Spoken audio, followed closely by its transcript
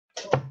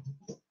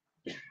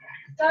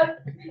Don't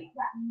pick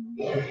that.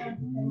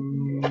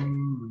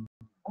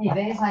 Your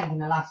beers ain't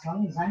gonna last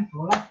long, it's only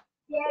full.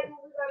 Yeah,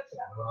 we'll go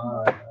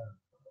shop.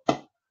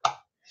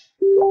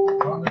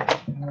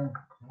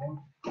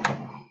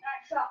 That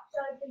shop's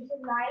open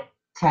tonight.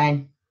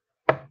 10.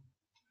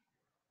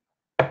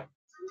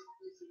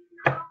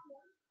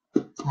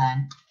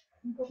 10.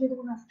 Probably the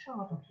one that's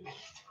charged.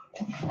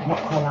 What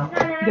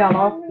colour?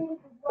 Yellow.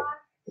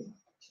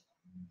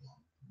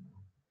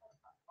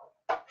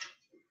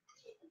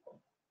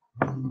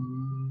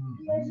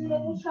 There's a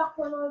little shop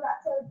on all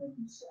that's open.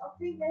 I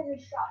think there's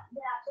a shop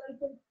that's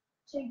open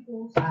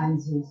 247.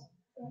 Pansies.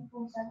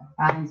 247.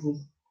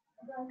 Pansies.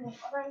 I don't know.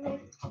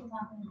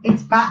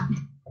 It's back.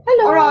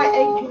 Hello. Alright,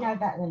 you know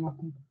better than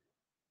nothing.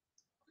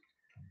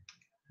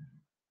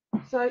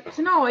 So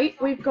tonight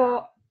we've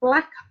got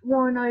black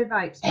Rhino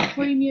Vapes, a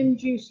premium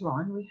juice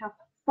line. We have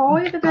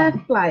 5 of their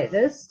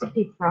flavours to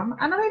pick from,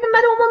 and I've even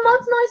made all my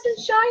muds nice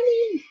and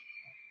shiny.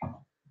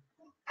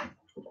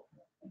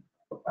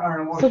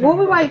 So while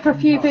we wait for a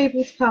few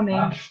people to come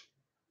in,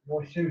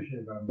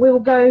 we will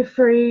go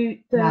through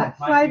the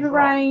flavour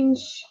range.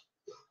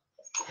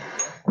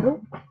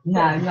 No,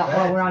 not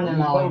while we're on the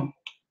line.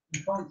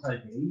 You can't take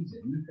it easy.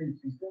 You think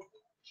she's good.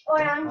 Oh,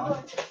 yeah, I'm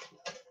good.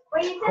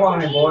 Well, you Go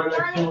on, said boy. you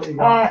Let's see what you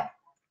got.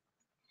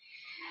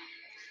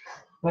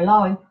 We're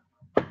live.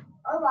 Oh,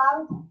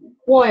 wow.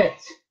 Wyatt.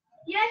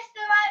 Yes,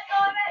 the right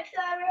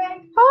director,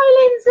 Aaron.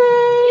 Hi,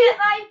 Get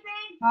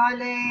vaping. Hi,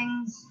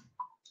 Lings.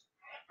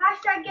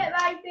 Hashtag get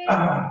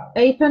vaping.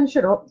 Ethan,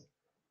 shut up.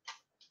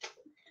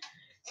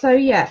 So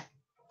yeah,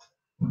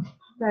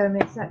 bear with me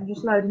a second,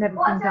 just loading everything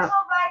What's our up.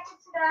 vaping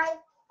today?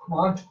 Come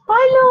on.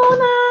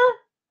 Hi,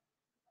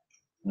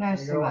 No, You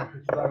so go I'm up,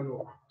 it's load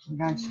up.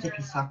 going to stick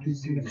a sock in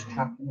somebody's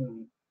trap.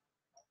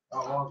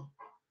 That one.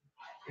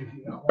 If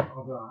you that one,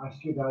 I'll go.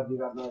 Ask your dad, you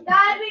don't know.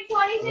 Dad, which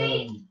one is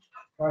he?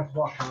 First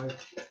wash, mate.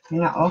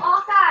 You're not up.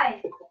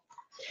 Okay. Lorna.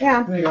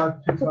 Yeah, There you go.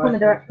 Took on the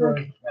director.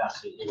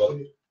 That's it.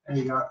 There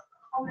you go.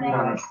 Oh, There you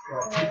man.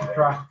 go. Keep the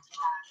track.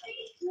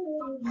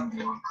 You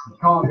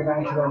can't get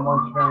into them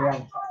once very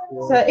end.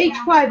 so each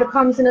flavour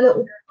comes in a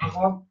little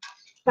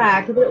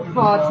bag with a little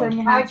card telling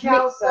you how Hi, to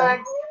mix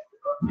them.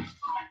 Chelsea.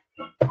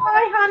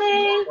 Hi,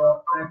 honey.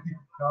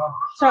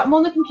 So I'm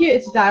on the computer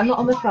today, I'm not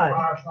on the phone.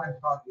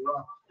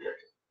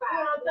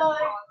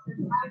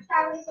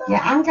 Yeah,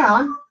 hang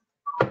on.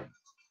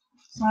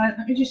 So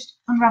let me just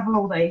unravel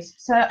all these.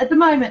 So at the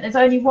moment, there's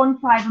only one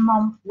flavour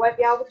Mum won't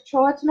be able to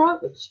try tonight,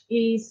 which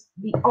is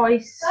the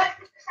ice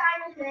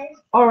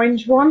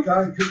orange one.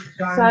 So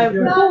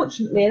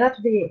unfortunately,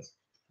 that'll be it.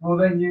 Well,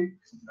 then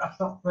that's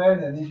not fair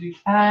then, is it?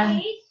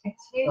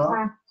 Excuse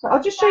me. So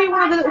I'll just show you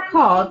one of the little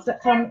cards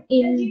that come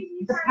in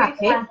the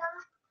packet.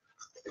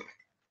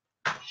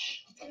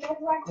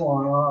 Go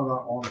on, I'll have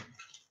that one.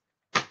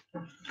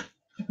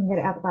 I can get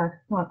it out of the bag.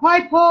 Right.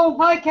 Hi, Paul.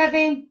 Hi,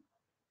 Kevin.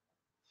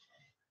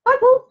 Hi,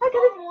 Paul.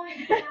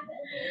 Hi, Kevin.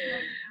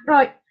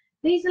 Right.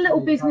 These are little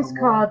business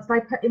cards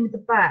they put in with the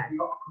bag. You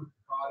got a quick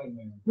card in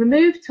there.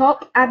 Remove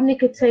top, add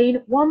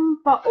nicotine, 1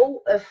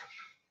 bottle of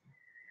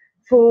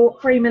for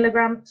 3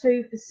 milligram,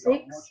 2 for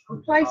 6.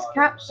 Replace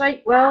cap,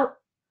 shake well.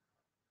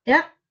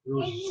 Yeah.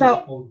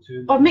 So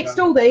I've mixed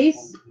all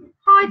these.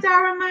 Hi,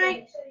 Darren,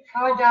 mate.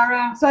 Hi,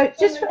 Dara. So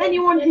just for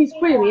anyone who's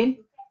querying,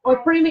 I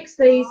pre-mixed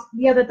these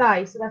the other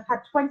day, so they've had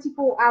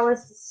 24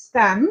 hours to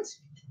stand,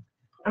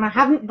 and I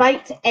haven't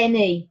baked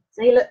any.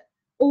 See, look,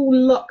 all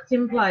locked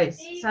in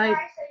place. So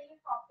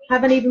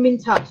haven't even been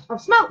touched.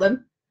 I've smelt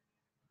them,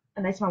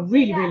 and they smell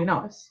really, really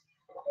nice.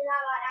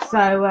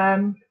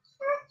 So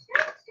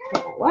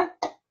what?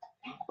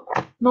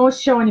 Nice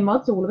shiny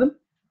muds, all of them.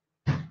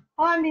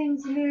 Hi,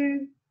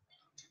 Lindsay.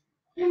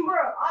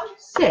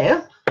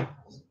 So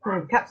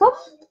pull the caps off.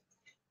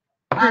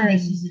 And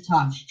this is the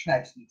time she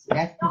chokes me to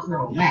death because we're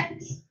all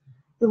mates.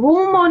 They're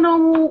all my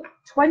normal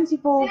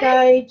 24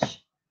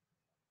 gauge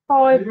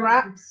 5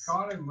 wraps.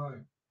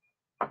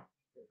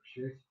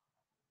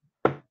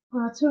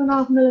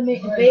 2.5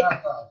 millimetre bit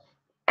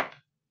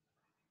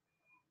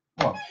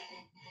What?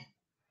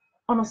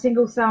 on a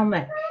single cell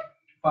neck.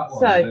 Fat one,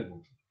 So- little.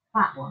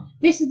 That one.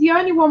 This is the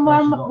only one Yes,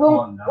 where you've got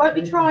one now. won't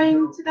be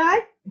trying today.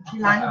 It's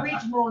your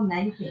language more than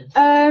anything.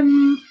 I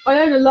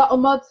own a lot of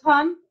mods,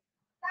 hun.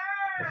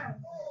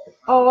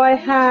 I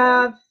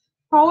have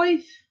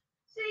 5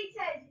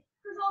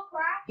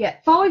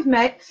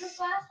 mechs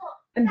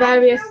and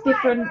various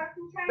different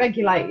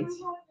regulators.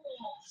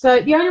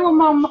 So the only one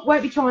Mum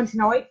won't be trying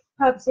tonight,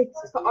 purposely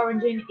because it's got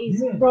orange in,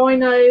 is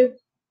Rhino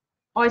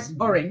Ice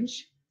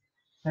Orange.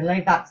 So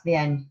leave that to the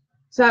end.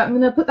 So I'm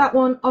going to put that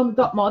one on the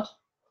dot mod,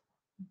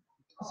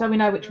 so we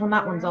know which one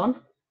that one's on.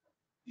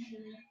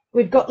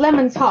 We've got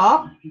Lemon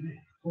Tart,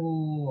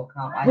 Oh, I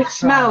can't wait which to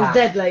try smells that.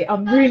 deadly.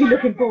 I'm really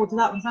looking forward to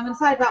that one, so I'm going to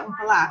save that one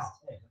for last.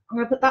 I'm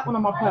going to put that one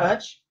on my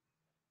purge.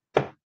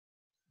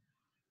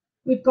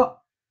 We've got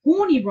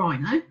Horny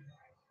Rhino.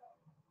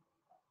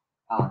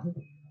 Oh,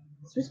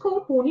 So it's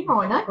called Horny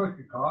Rhino,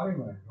 Quick card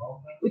in there,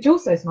 which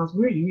also smells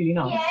really, really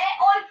nice. Yeah,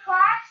 I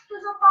crashed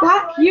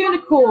Black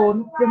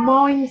Unicorn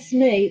reminds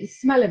me, the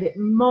smell of it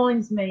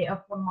reminds me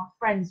of one of my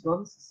friends'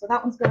 ones. So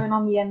that one's going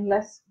on the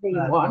Endless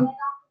V1.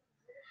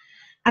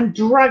 And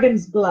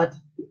Dragon's Blood.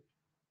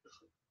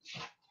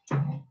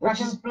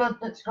 Russian's blood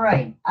that's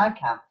green.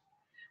 Okay.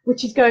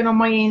 Which is going on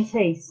my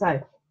ENT, so.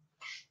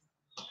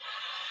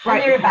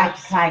 Right, you're about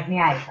to take me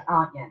out,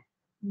 aren't you?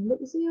 Look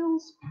at the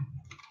seals.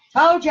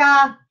 Told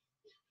ya!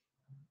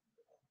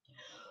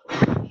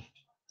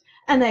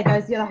 And there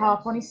goes the other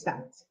half on his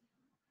stand.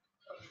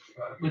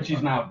 Which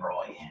is now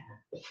dry.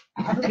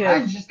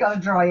 I'm just got to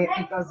dry it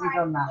because he's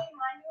done that.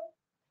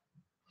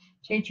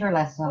 Teach her a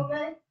lesson.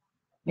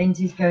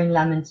 Lindsay's going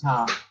lemon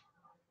tart.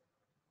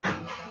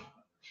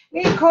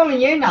 We ain't calling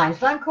you names,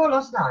 don't call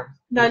us names.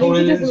 No, You're Lindsay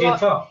calling doesn't Lindsay a like.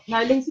 tart?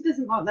 No, Lindsay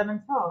doesn't like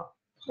lemon tart.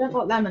 She don't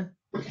like lemon.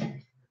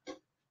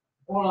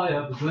 All I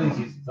have is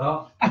Lindsay's a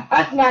tart.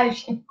 No,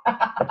 she.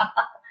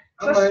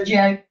 Trust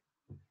you.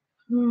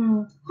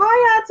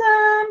 Hi,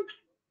 Adam.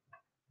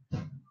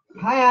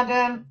 Hi,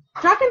 Adam.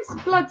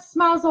 Dragon's Blood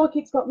smells like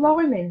it's got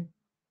lime in.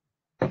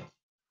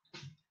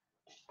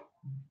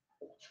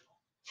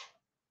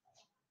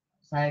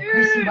 So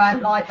Chrissy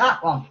won't like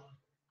that one.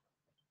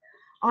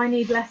 I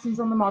need lessons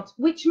on the mods.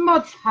 Which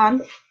mods,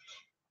 Han?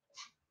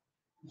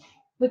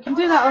 We can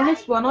do that on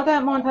this one. I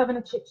don't mind having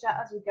a chit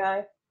chat as we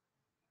go.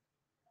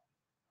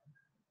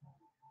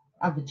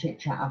 Have the chit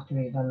chat after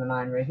we've done the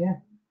main review.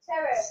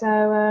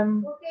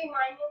 So,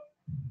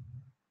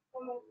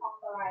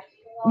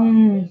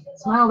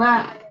 smell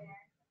that.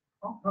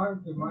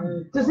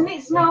 Doesn't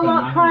it smell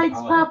like Craig's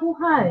Purple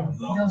Haze?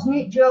 Doesn't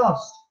it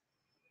just?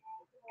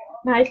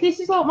 Now, if this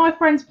is like my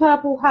friend's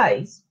Purple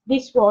Haze,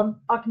 this one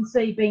I can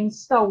see being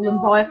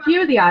stolen by a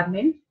few of the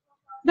admin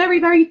very,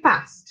 very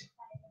fast.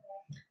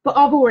 But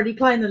I've already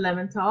claimed the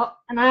lemon tart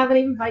and I haven't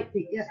even baked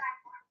it yet.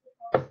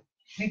 I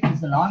think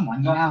it's the lime one,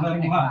 you know,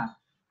 isn't it?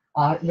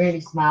 Oh, it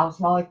really smells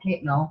like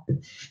it, no?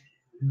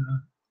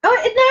 Oh,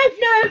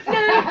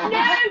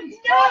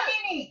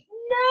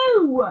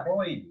 no!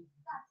 Oi.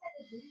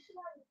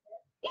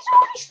 It's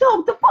already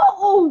stopped the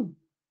bottle!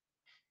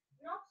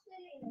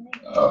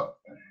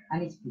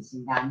 And it's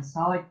pissing down the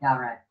side,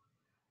 Darren.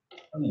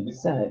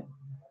 So,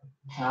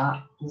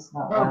 It's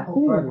not Well, that.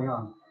 put Freddie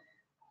on.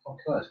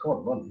 Okay, it's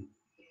quite funny.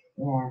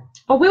 Yeah.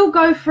 I will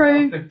go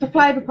through the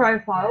flavour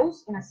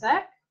profiles in a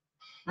sec.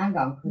 Hang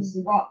on,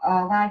 Chrissy, what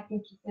are they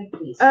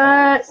 50-50s?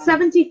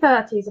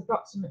 70-30s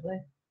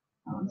approximately.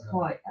 That one's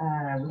quite,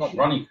 It's not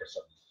runny for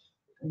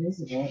something. it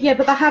is, isn't it? Yeah,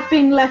 but they have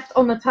been left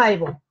on the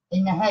table.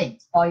 In the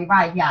heat, by your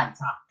radiator.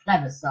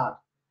 Clever sod.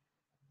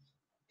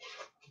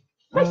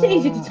 Makes it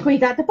easier to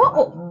squeeze out the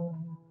bottle.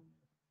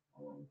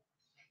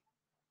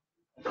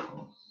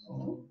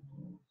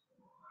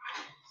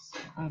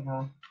 Hang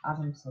on,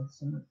 Adam said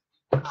something.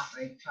 Can't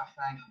read, trust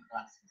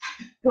glasses.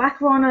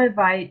 Black Rhino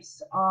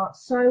Vapes are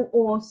so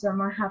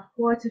awesome. I have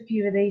quite a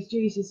few of these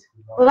juices.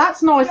 Well,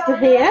 that's nice to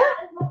hear.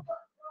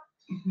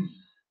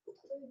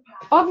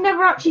 I've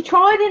never actually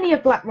tried any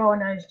of Black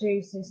Rhino's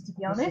juices, to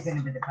be This honest. is going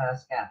to be the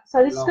first go.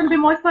 So this is going to be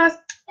my first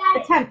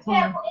attempt on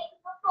them.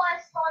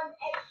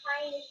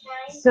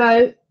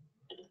 So,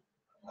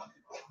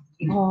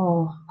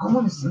 oh, I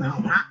want to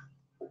smell that.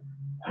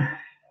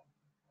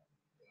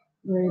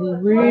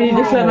 really,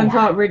 this lemon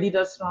tart really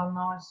does smell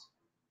nice.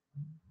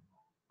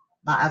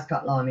 That has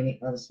got lime in it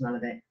by the smell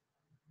of it.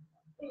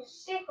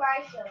 It's sick,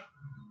 right?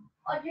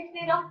 I just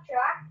did off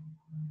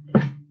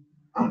track.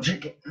 I'll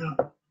drink it.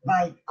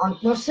 Right,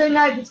 we'll soon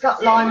know if it's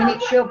got lime in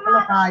it. She'll pull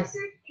up ice.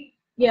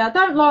 Yeah, I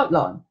don't like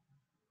lime.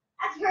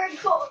 That's very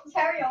cool.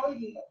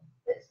 Teriyaki.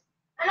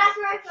 And that's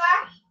very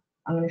flash.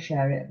 I'm going to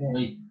share it a bit.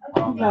 Me.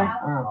 Okay. Calm Oh,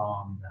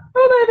 down.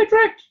 they have a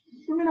trick.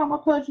 I mean, my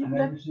purchase And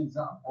again. ever since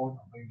that point,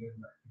 I've been doing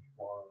that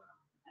before.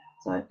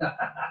 So,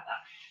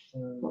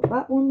 put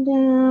that one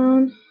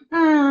down.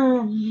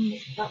 And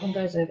that one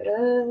goes over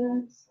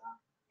there.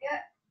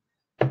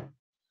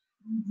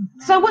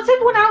 So, what's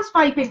everyone else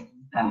vaping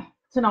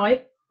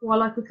tonight?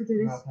 While I quickly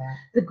do this. Okay.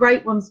 The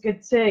grape one's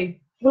good too.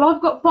 Well,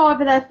 I've got 5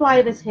 of their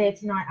flavours here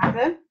tonight,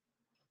 Adam.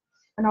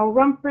 And I'll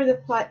run through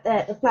the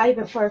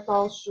flavour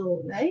profiles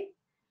shortly.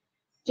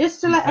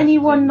 Just to let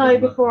anyone know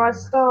before I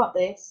start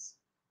this,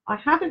 I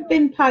haven't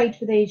been paid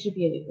for this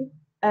review.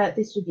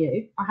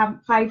 I haven't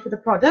paid for the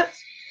product.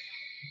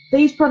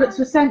 These products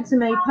were sent to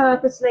me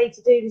purposely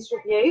to do this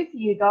review for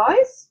you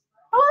guys.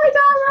 Hi,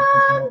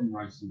 Darren!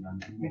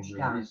 Which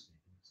Darren?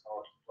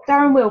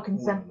 Darren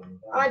Wilkinson.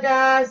 Hi,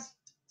 Daz.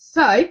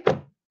 So,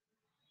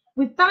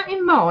 with that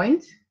in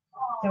mind,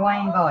 Do I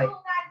invite?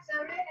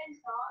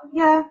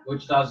 yeah,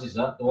 Which does is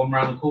that? The one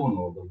round the corner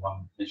or the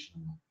one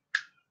Michelin?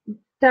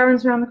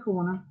 Darren's around the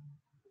corner.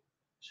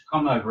 Should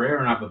come over here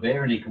and have a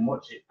beer and he can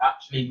watch it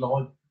actually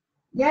live.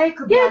 Yeah, you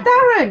could Yeah, be.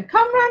 Darren,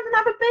 come round and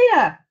have a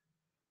beer.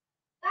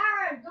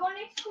 Darren, do I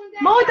need to come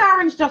down? My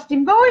Darren's just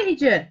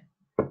invited you.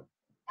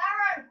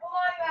 Darren, come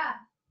over.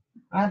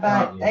 How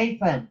about Yeah.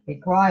 Ethan? Be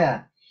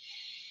quiet.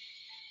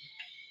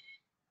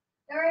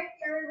 Darren,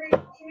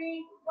 should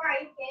we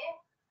break it?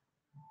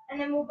 And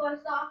then we'll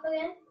both start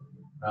again?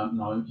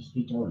 No, just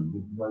keep going.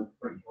 We're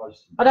pretty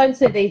close. I don't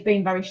see these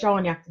being very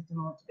shiny after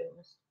tonight, to be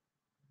honest.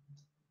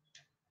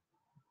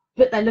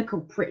 But they look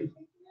all pretty.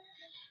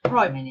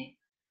 Right.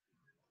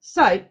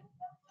 So,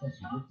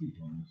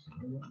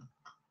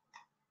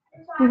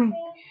 No,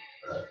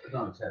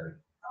 Terry.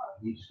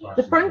 You just like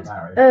the to front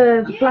Barry.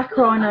 of Black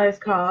Rhino's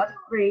card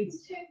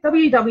reads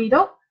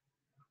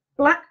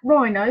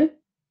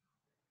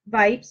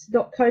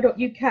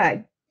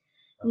www.blackrhinovapes.co.uk.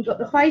 You've got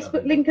the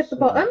Facebook link at the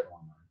bottom.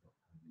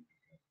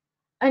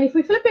 And if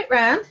we flip it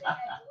round,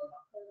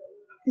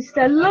 this is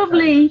their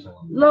lovely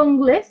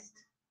long list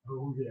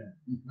Oh, yeah.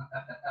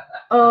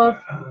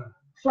 of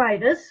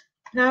flavours.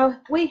 Now,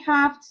 we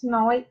have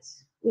tonight,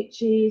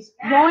 which is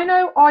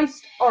Rhino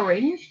Iced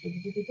Orange.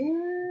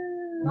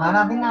 Not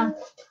having that.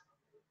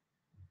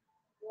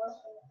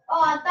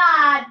 Oh,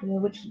 Dad.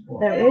 Which,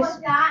 there it is.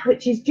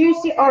 Which is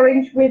juicy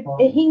orange with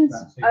a hint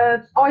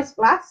of ice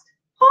blast.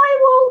 Hi,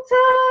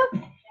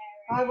 Walter!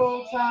 Hi,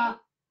 Walter.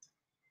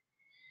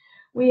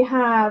 We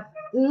have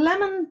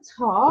lemon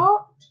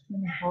tart.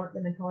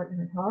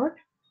 Lemon tart.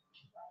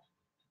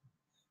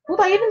 Oh,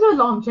 they even do a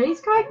lime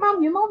cheesecake,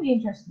 Mum. You might be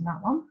interested in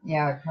that one.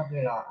 Yeah, I'd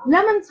probably like that.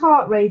 Lemon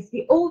tart reads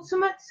the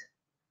ultimate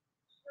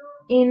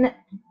in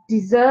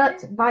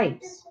dessert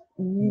vapes.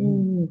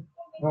 Ooh.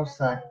 What's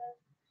that?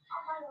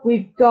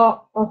 We've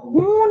got a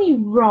horny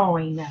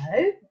rhino.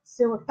 Let's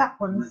see what that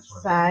one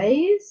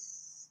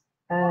says.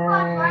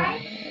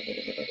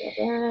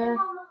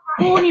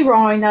 Horny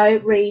rhino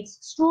reads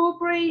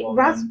strawberry,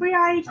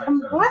 raspberry,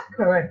 and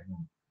blackcurrant.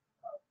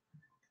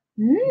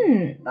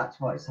 That's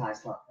what it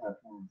tastes like.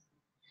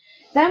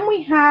 Then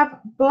we have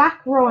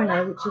Black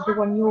Rhino, which is the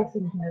one you're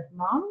thinking of,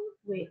 Mum,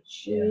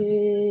 which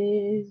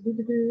is...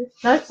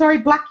 No, sorry,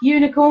 Black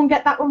Unicorn,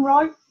 get that one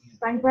right.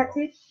 Stand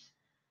corrected.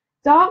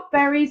 Dark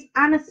berries,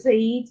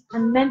 aniseed,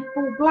 and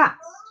menthol blast.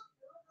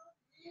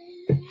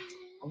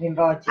 I've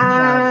invited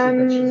Chelsea,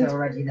 but she's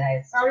already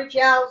there. Sorry,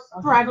 Chelsea.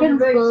 Dragon's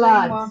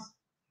blood.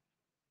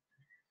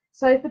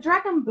 So for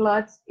Dragon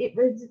Bloods, it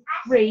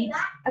reads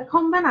a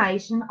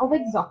combination of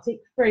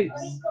exotic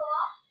fruits.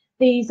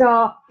 These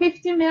are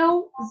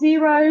 50ml,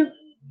 0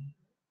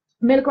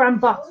 milligram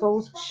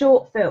bottles,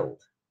 short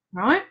filled,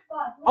 right?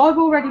 I've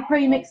already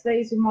pre-mixed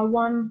these with my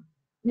 1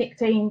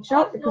 nicotine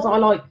shot because I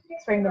like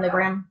 3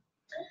 milligram.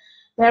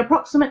 They're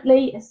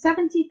approximately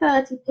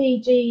 70-30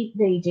 PG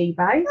VG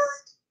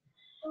based.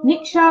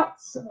 Nic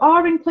shots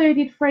are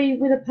included free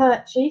with a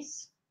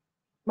purchase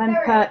when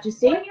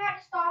purchasing. So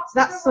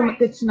that's something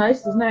good to know,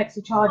 so there's no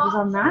extra charges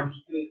on that.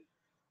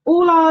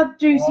 All our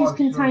juices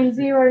contain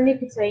 0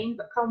 nicotine,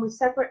 but come with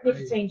separate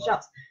nicotine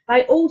shots.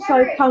 They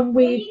also come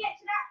with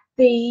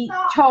the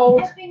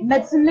child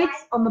medicine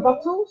lids on the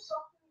bottles,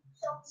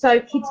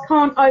 so kids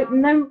can't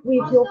open them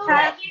with your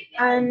cap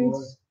and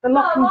the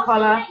lock and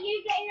collar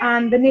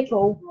and the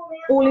nipple,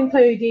 all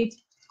included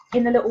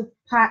in the little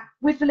pack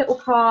with the little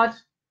card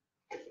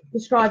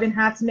describing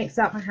how to mix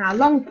up and how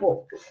long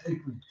for.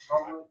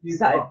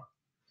 So,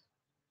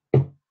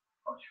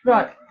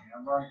 right.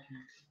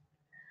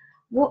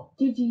 What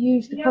did you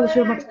use to polish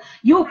your box?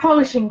 Your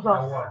polishing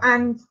cloth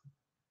and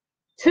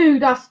 2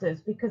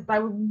 dusters because they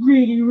were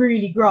really,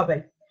 really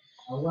grubby.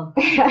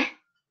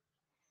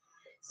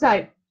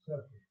 So,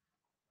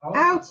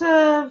 out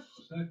of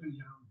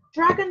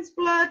Dragon's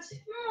Blood,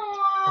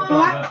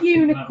 Black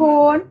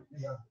Unicorn,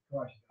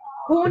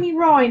 Horny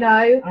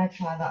Rhino, I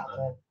try that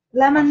one.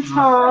 Lemon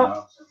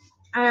Tart,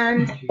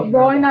 and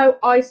Rhino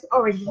Iced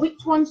Orange.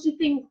 Which ones do you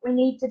think we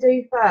need to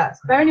do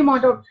first? Bearing in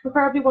mind, I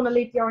preferably want to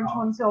leave the orange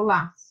one until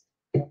last.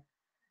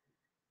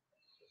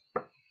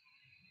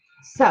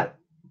 So,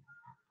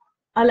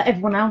 I'll let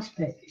everyone else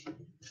pick.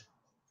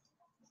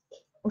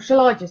 Or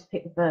shall I just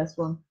pick the first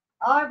one?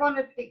 I want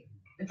to pick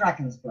the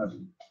Dragon's Blood.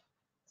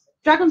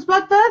 Dragon's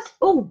Blood first?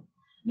 Oh,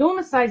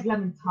 Lorna says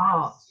lemon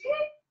tart.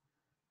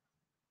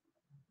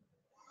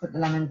 Put the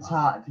lemon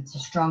tart. If it's a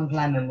strong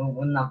lemon,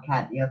 we'll knock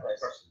out the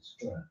others.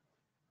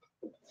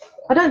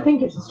 I don't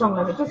think it's a strong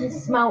lemon. It doesn't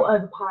smell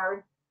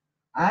overpowering.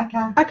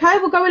 Okay. Okay,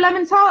 we'll go with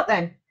lemon tart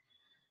then.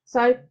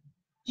 So,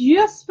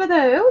 just for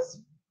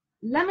those,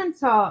 lemon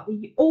tart,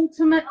 the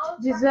ultimate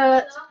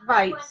dessert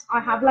vapes. I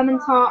have lemon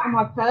tart on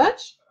my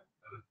purge.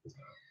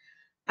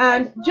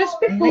 And just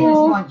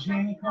before,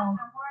 Unicorn.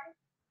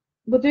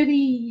 we'll do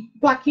the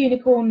Black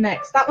Unicorn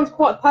next. That one's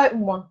quite a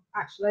potent one,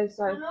 actually.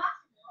 So,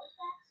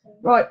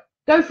 right,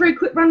 go through a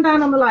quick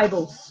rundown on the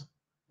labels.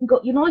 You've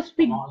got your nice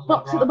big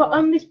box at the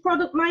bottom. This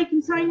product may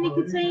contain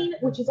nicotine,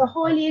 which is a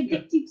highly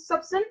addictive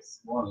substance.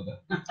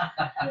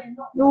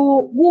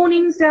 Your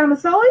warnings down the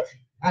side.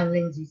 And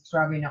Lindsay's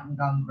throwing up and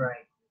gone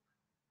green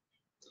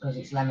because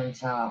it's lemon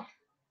tart.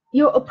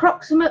 Your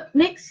approximate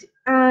mix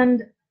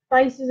and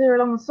bases are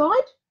along the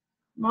side.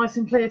 Nice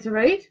and clear to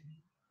read.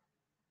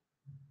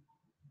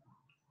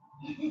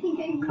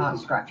 Can't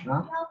scratch them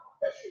off.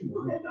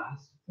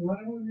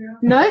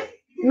 No,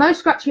 no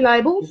scratchy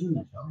labels.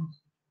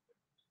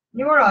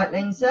 You all right,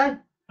 Lindsay?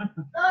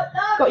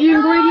 Got your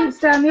ingredients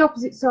down the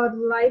opposite side of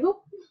the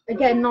label.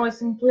 Again,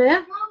 nice and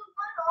clear.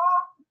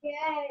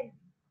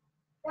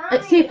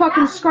 Let's see if I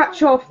can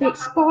scratch off the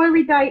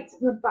expiry date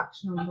and the batch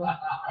number.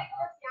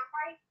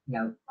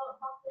 No.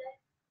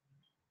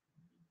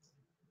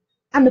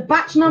 And the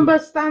batch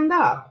numbers stand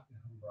up.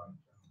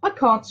 I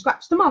can't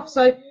scratch them off.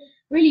 So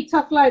really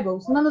tough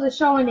labels. None of the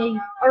shiny,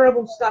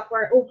 horrible stuff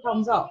where it all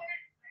comes off.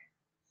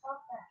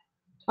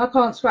 I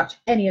can't scratch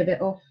any of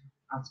it off.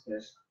 That's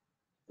good.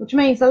 Which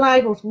means the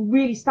labels will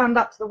really stand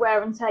up to the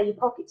wear and tear your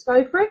pockets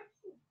go through.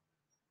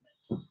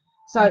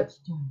 So,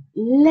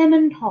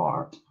 lemon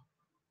tart.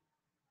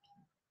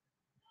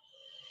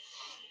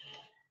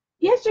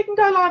 Yes, you can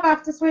go live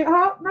after,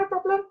 sweetheart. No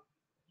problem.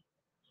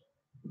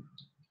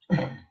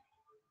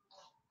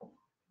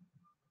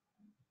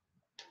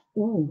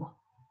 Ooh.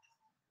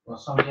 Well,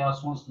 somebody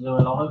else wants to do a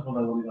live, or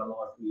they want to go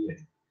live for you?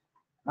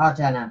 I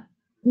don't know.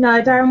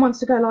 No, Darren wants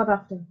to go live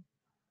after.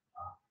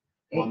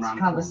 It's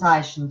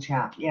conversation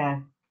chat, yeah.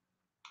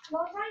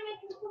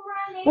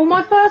 Well,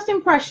 my first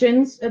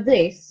impressions of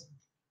this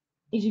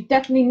is you've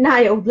definitely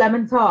nailed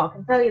lemon tart. I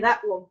can tell you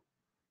that one.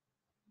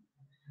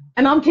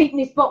 And I'm keeping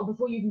this bottle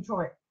before you even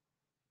try it.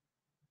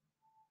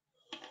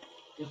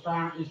 Is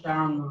Darren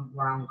the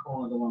round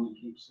corner the one that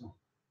keeps them?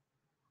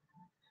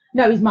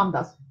 No, his mum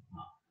does.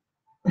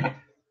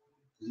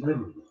 He's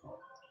living with the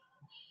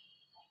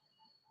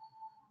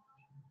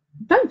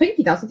Don't think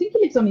he does. I think he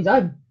lives on his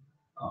own.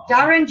 oh.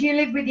 Darren, do you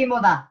live with your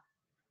mother?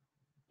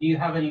 Do you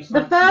have any? The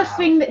snacks in first house?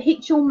 thing that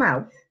hits your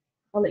mouth,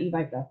 I'll let you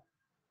vape there.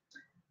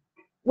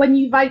 When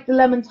you vape the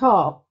lemon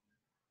tart,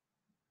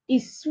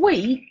 is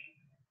sweet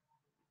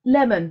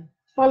lemon,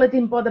 followed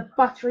in by the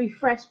buttery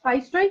fresh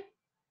pastry.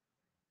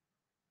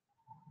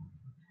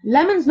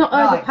 Lemon's not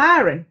Right.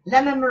 overpowering.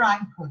 Lemon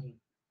meringue pudding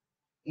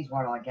is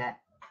what I get.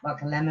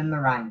 Like a lemon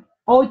meringue.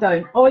 I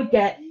don't. I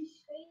get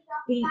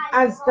the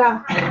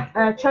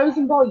Asda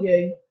chosen by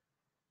you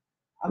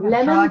I've never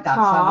lemon tried that,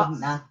 so I tart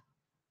wouldn't know.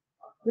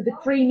 with a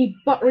creamy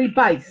buttery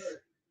base.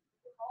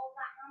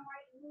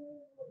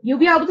 You'll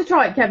be able to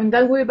try it, Kevin.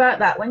 Don't worry about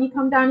that. When you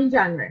come down in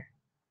January,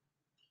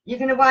 You're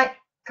going to wait.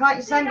 Can't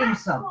you send him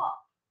some?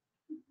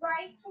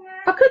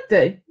 I could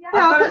do. Yeah,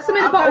 I'll put some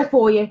in a bottle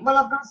for you. Well,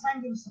 I've got to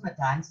send him some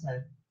down,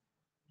 so.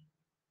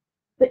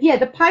 But yeah,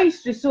 the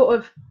pastry sort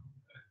of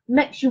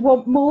makes you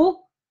want more.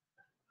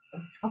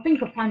 I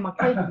think I've found my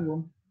favourite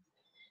one.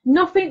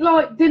 Nothing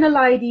like Dinner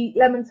Lady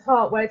lemon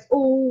tart where it's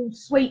all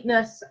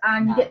sweetness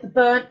and you No. get the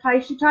burnt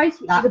pastry taste,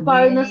 which That is a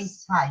bonus.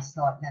 really tastes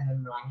like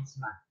lemon meringue to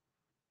me.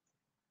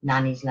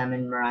 Nanny's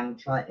lemon meringue.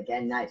 Try it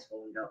again. Now it's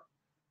warmed up.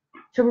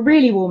 Shall we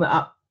really warm it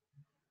up?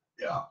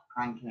 Yeah.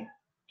 Crank it.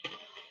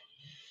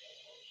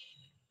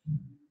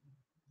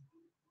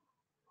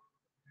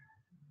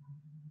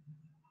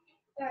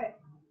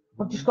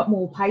 I've just got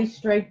more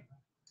pastry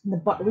and the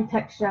buttery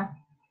texture,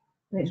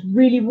 and it's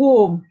really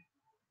warm.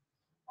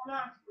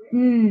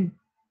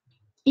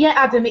 Yeah,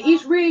 Adam, it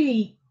is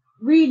really,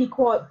 really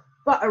quite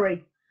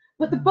buttery,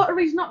 but the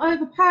buttery's not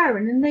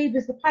overpowering, and neither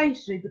is the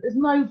pastry. But there's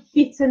no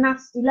bitter,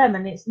 nasty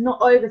lemon. It's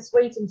not over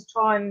sweetened to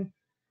try and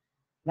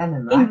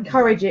Lemon meringue.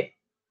 encourage it.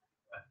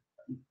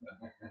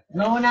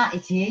 Lorna,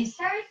 it is.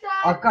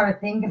 I've got to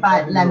think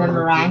about lemon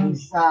meringue,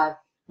 so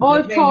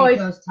I've it really tried.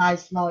 does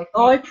taste like it.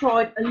 I've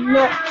tried a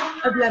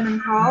lot of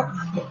lemon tarts,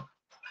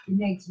 You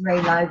need to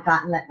reload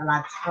that and let the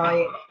lads try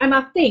it. and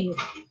I think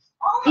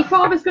if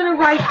I was going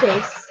to rate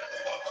this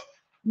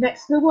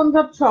next to the ones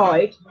I've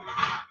tried,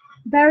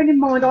 bearing in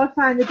mind I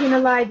found the Dinner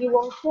Lady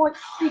one quite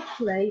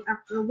sickly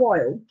after a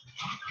while,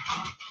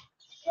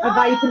 a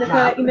vape in a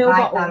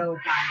 30ml bottle,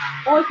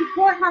 I could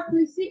quite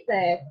happily sit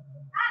there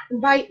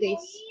and vape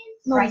this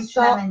French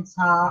non-stop. lemon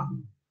tart,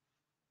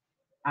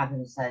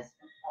 Adam says.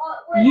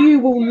 You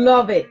will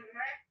love it.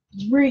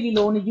 Really,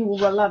 Lorna, you will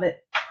love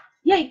it.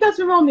 Yeah, it does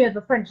remind me of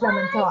a French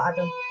lemon tart,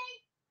 Adam.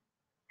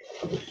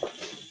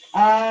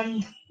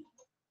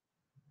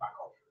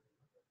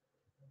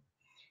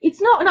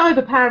 It's not an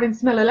overpowering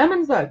smell of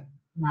lemons, though.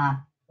 Nah.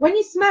 When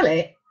you smell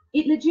it,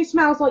 it literally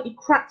smells like you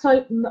cracked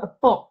open a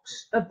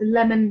box of the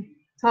lemon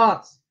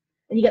tarts,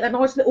 and you get that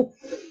nice little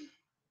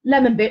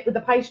lemon bit with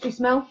the pastry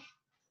smell.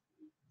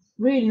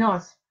 Really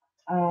nice.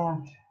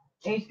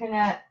 Who's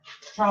gonna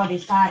try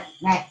this out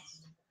next?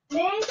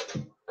 Me?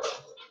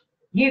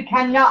 You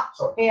cannot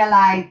be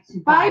allowed to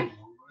Babe, buy. you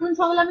want to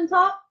try the lemon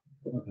tart?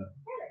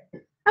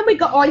 Okay. And we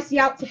got Icy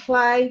out to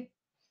play.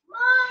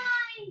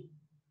 Mine!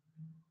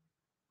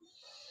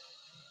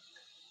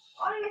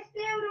 I'm gonna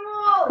steal them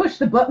all! Push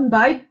the button,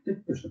 babe.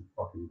 Just push the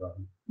fucking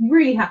button. You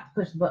really have to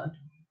push the button.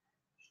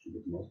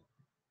 Stupid mod.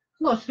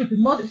 It's not a stupid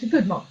mod, it's a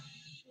good mod.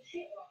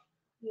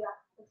 Yeah.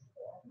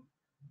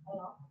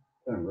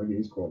 Damn, really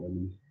is quite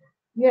lemon.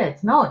 Yeah,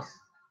 it's nice.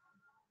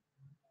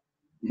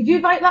 Could you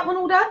vape that one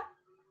all day?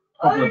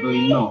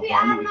 Probably not.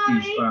 I'm not a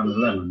huge fan of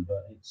lemon, but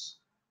it's.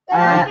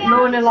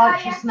 Lorna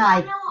likes your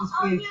snake. It's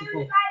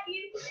beautiful.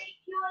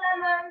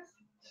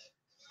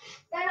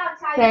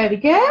 There we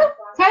go.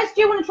 Tez,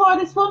 do you want to try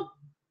this one?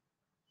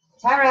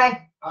 Terry.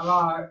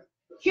 Hello.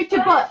 Shoot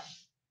your butt.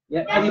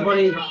 Yeah,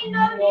 anybody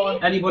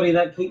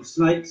that keeps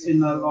snakes in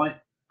the like,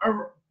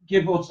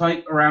 give or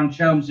take around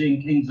Chelmsford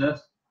and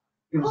Kingshurst,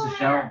 give us a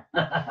shout.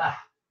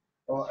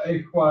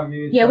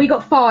 Yeah, we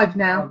got 5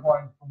 now. I'm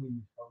waiting for me.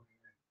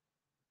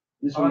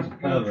 This I'm one's going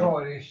to further.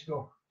 try this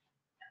stuff.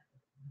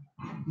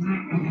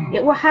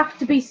 It will have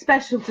to be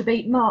special to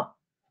beat Mark.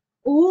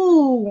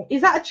 Ooh,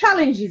 is that a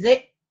challenge, is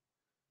it?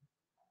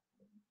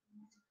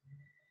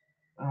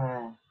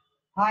 Hi,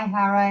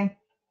 Harry.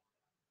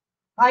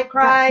 Hi, That's a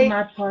Craig.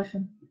 mad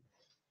person.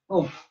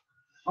 Oh,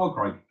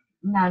 Craig.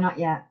 No, not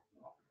yet.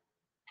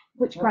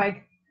 Which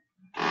Craig?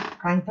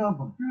 Craig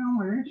Thorburn.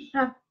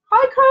 Oh.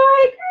 Hi,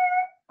 Craig.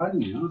 I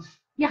didn't know.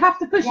 You have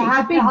to push You it. It's a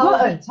have big to hold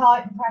button. it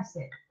tight and press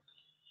it.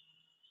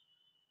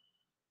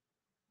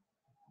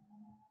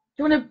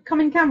 Do you want to come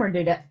in camera and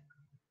do that?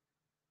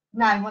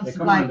 No, he wants Yeah, to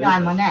come blow on, it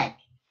down do my it. neck.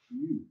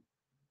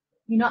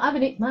 You're not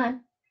having it,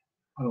 man.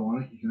 I don't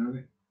want it, you can have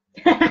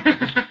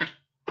it.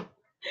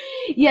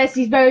 Yes,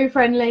 he's very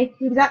friendly.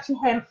 He was actually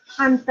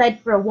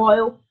hand-fed for a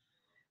while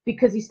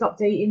because he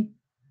stopped eating.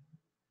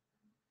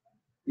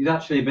 He's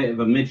actually a bit of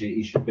a midget.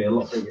 He should be a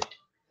lot bigger.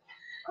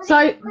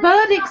 So,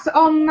 verdicts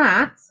on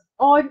that,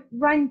 I'd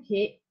rank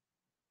it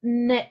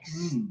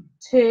next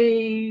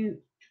to...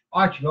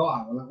 I actually got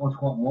that one, that was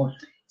quite nice.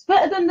 It's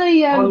better than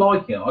the... I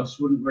like it. I just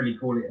wouldn't really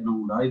call it an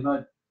all-day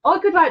though. I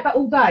could rate that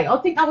all day. I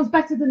think that was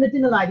better than the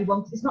Dinner Lady one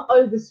because it's not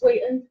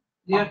over-sweetened.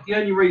 Yeah, the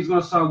only reason I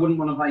say I wouldn't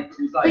want to vape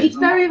all day. But it's is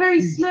I'm very, not a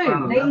very huge smooth.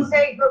 fan of lemon. Lindsay,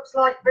 it looks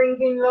like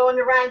bringing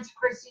Lorna round to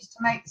Chris's to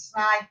make the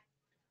snake.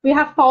 We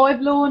have 5,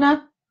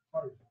 Lorna.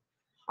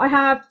 I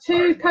have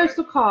 2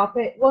 Coastal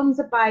Carpet, one's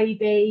a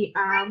baby,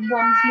 and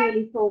one's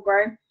nearly full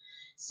grown.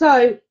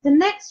 So the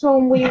next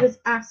one we was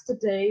asked to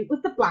do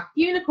was the Black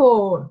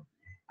Unicorn.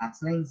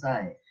 That's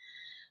Lindsay.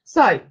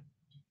 So,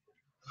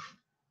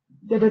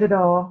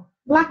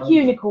 Black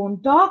Unicorn,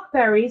 dark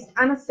berries,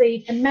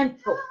 aniseed, and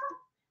menthol.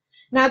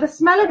 Now the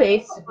smell of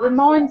this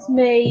reminds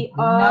me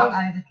Not of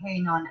over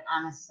keen on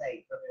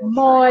aniseed. but we'll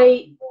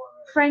my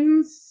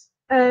friend's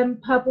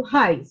Purple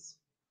Haze,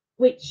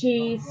 which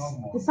is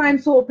the same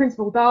sort of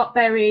principle, dark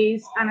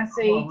berries,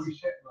 aniseed,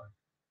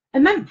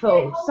 and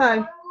menthol.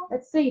 So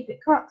let's see if it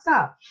cracks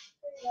up.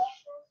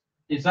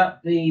 Is that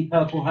the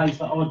purple haze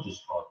that I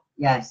just tried?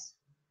 Yes.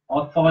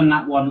 I find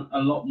that one a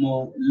lot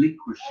more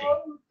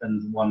licoricey than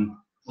the one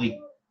we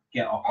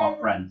get off our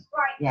friends.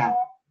 Yeah.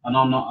 And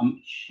I'm not a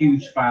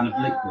huge fan of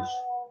licorice.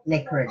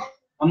 Licorice.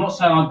 I'm not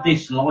saying I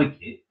dislike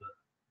it,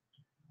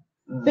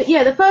 But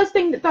yeah, the first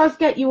thing that does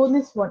get you on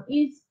this one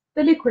is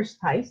the licorice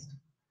taste,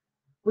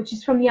 which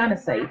is from the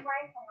aniseed.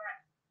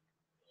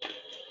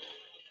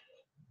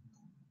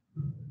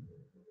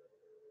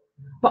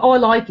 But I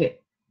like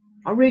it.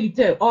 I really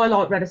do. I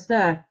like Red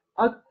Astaire.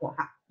 I could quite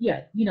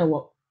yeah, you know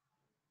what?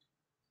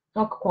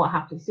 I could quite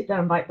happily sit down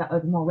and bake that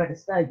over my Red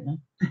Astaire, you know.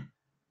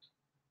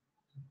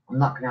 I'm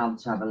not going to be able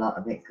to have a lot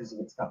of it because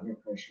it's got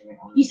licorice in it.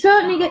 You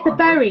certainly get the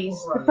berries,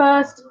 the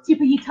first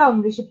tip of your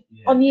tongue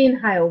on the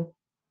inhale.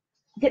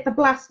 You get the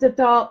blast of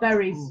dark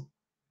berries. Ooh.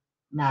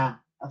 Nah,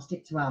 I'll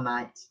stick to our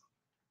mate.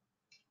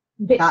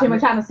 A bit That too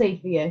much was-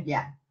 aniseed for you.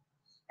 Yeah.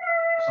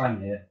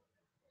 same here.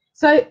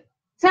 So,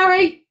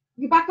 Terry,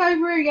 you're back over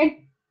here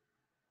again.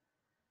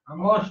 I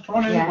was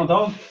trying to Yeah. eat my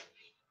dog.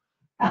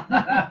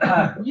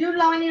 You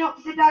lining up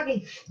for the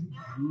doggy?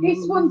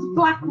 This one's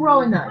Black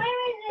Rhino.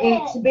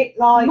 It's a bit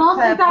like Mum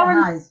and purple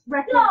Darren haze.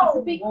 reckon No. it's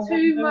a bit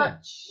too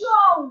much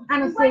No,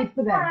 aniseed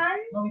for them.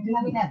 No, we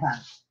No, we didn't. never.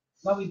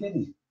 No, we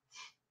didn't.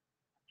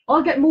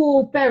 I get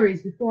more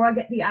berries before I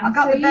get the I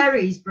got the aniseed.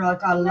 berries, but I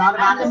got a lot of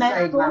And the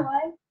aniseed, menthol.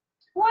 man.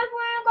 why have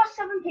I got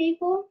 7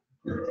 people?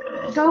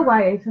 Go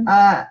away, Ethan.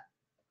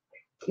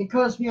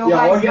 Because we Yeah,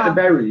 always I get the have-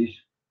 berries.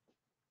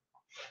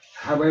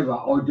 However,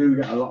 I do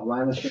get a lot of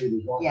aniseed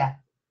as well. Yeah.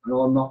 And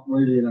I'm not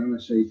really an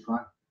aniseed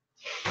fan.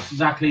 It's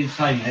exactly the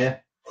same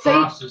here. For See?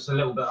 us, it's a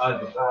little bit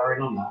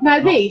overpowering on that. Now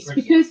Not this,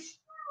 Chris's.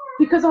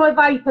 because I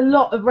vape a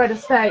lot of Red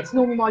Astaire, it's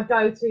normally my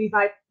go-to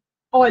vape.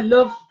 I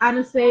love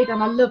aniseed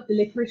and I love the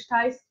licorice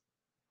taste.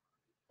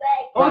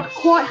 I could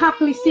quite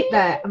happily sit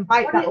there and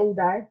vape that all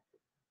day.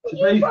 To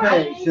be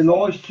fair, it's a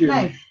nice tune.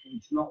 No.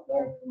 It's not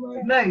one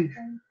for me. Move.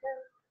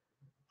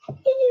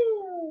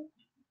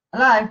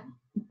 Hello?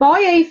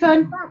 Bye,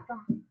 Ethan.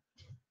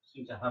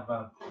 Seem to have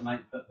a mate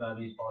that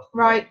these guys.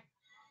 Right.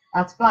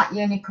 That's Black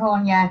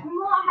Unicorn, yeah.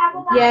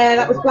 Yeah,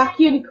 that was Black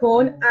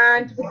Unicorn.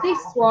 And with this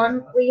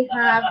one, we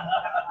have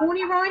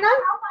Horny Rhino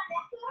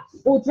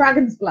or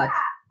Dragon's Blood.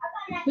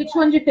 Which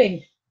one do you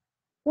think?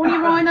 Horny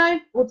Rhino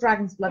or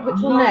Dragon's Blood? Which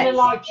one Lorna next?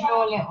 likes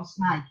your little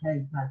snake,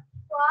 Cooper.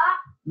 What?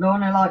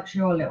 Lorna likes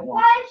your little one.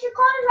 Why she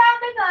can't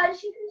around the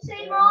girls? You can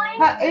see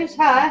mine. Who's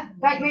her?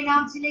 Don't you mean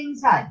Auntie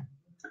Lindsay?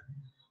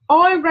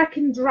 I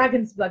reckon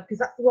Dragon's Blood because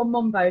that's the one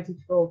Mum voted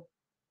for.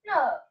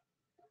 No.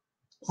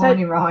 So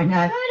Horny Rhino. Who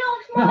likes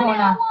my little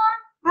Lorna. one?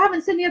 I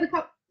haven't seen the other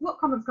what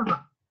comments come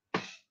up. I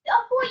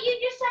thought you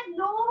just said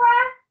Laura.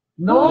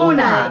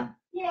 Lorna.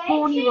 Yeah,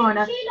 Horny she Rhino.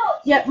 looks-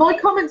 Yeah, my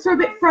comments are a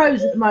bit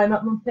froze at the moment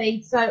on my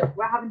feed, so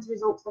we're having to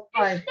resort to the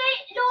phone.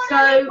 It's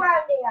Lorna So- lives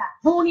round here.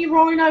 Horny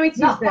Rhino it is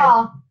Not then.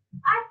 far.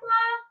 I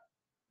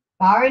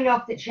thought Far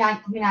enough that she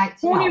ain't coming out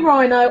Horny tonight.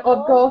 Rhino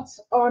I've got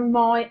on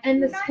my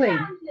Endless I Clean.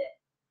 found it.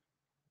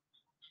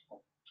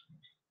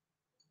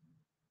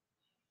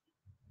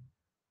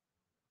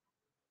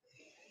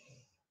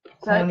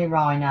 So Only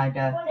Rhino,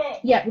 though.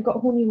 yeah, we've got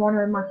Horny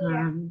Rhino in my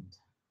hand.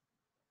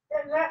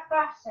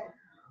 That's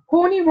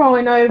Horny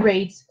Rhino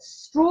reads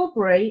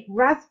strawberry,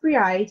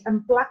 raspberry,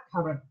 and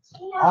blackcurrant.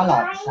 I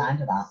like the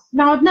sound of that.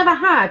 Now, I've never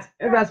had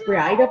a raspberry.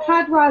 I've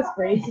had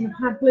raspberries and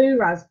I've had blue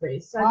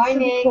raspberries, so Hi, this will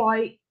be Nick.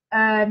 quite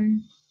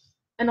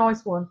a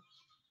nice one.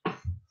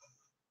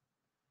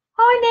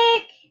 Hi,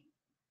 Nick.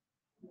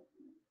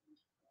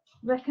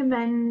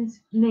 Recommend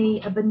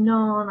me a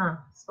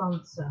banana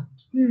sponsor.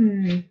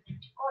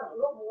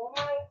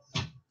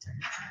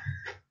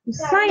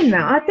 You're saying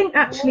that, I think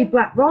actually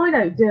Black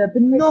Rhino do a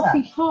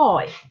banoffee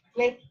pie.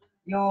 Click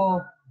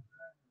your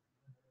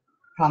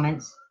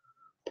comments.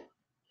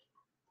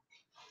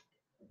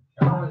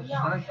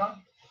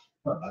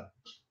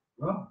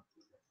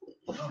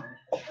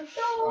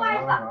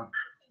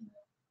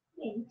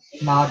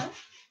 Mod.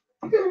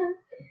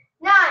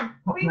 Nan,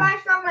 we guys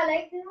from my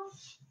leg.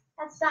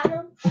 That's that.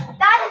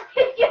 That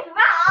is your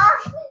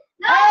mouth.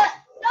 No,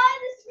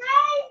 the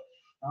spray.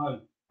 Oh,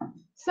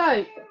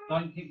 So,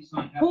 don't keep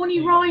something out Horny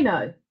the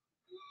Rhino,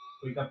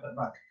 We got that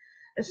back.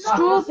 a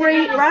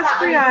strawberry,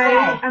 raspberry,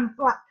 and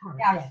blackcurrant.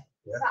 Gary,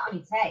 sat on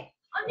his head.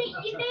 I mean,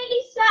 you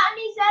nearly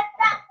certainly said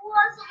that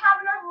was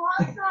having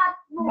a hot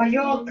Well,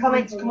 your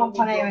comments come up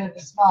on here in a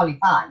smiley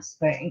face,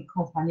 but it ain't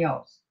come up on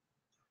yours.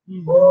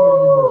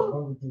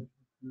 Ooh.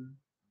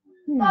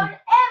 Hmm. Don't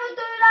ever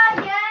do that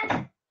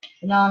again.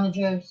 Banana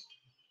juice.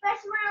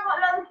 Especially when I've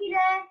got Loki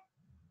there.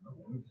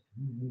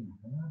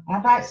 How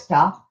about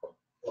stuff?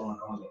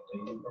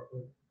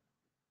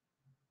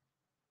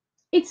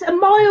 It's a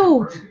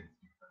mild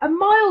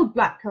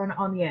blackcurrant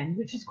on the end,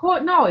 which is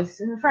quite nice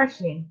and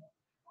refreshing.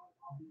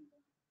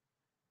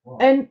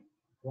 And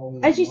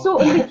as you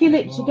sort of lick your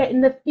lips, you're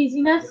getting the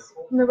fizziness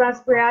from the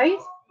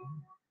raspberries.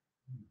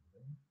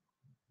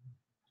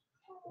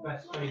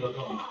 Best food I've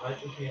got on the plate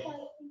is here.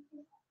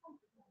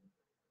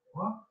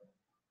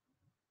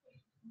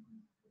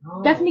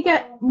 Definitely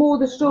get more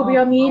of the strawberry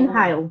on the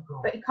inhale,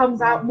 but it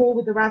comes out more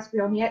with the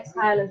raspberry on the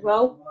exhale as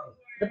well.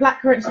 The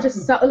blackcurrant's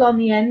just subtle on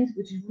the end,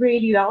 which is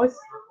really nice.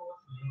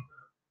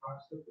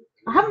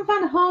 I haven't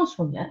found a harsh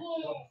one yet.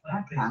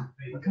 Okay,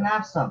 we can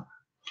have some.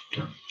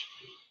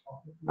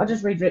 I'll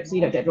just re-drip so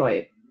you don't get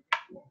dry.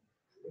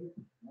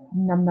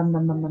 Num num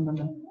num num num num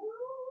num.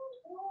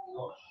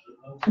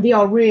 They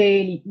are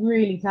really,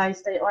 really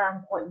tasty. I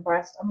am quite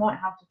impressed. I might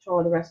have to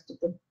try the rest of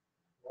them.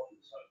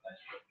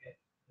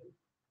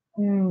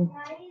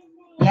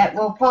 Yeah,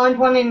 we'll find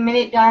one in a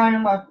minute, Darren,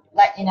 and we'll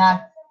let you know.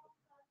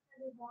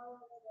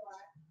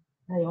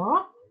 There you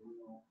are.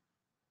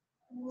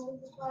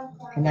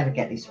 I can never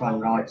get this one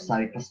right, so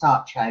if I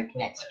start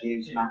choking,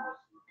 excuse me.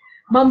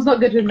 Mum's not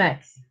good with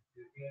mess.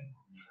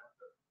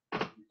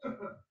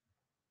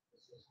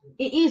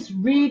 It is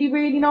really,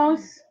 really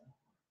nice.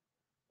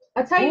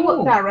 I tell you what,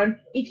 Ooh. Darren,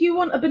 if you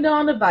want a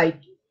banana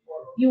vape,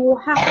 you will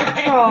have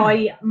to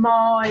try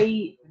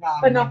my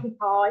banana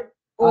pie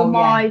or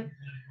my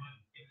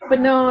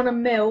banana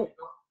milk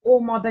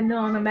or my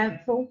banana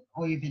menthol.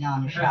 Or your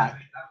banana shake. I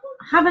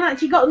haven't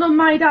actually got them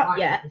made up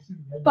yet,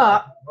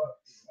 but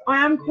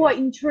I am quite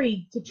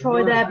intrigued to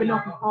try their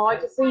banana pie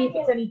to see if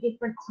it's any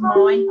different to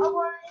mine.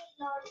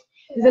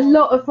 There's a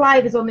lot of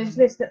flavours on this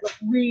list that look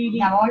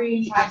really,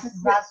 really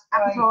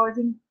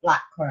appetizing.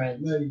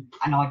 Blackcurrant,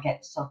 and I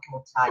get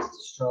subtle taste of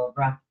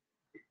strawberry.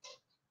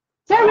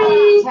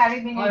 Terry!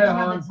 Terry, we need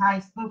another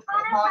taste book.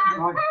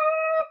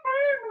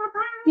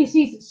 This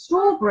is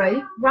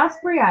strawberry,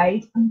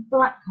 raspberry, and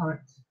blackcurrant.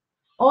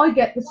 I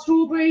get the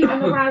strawberry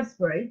and the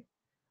raspberry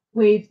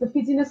with the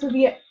fizziness of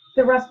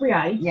the raspberry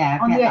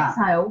on the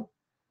exhale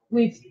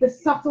with the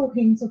subtle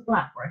hint of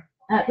blackcurrant.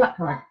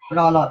 But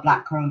I like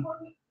blackcurrant,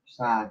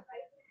 so.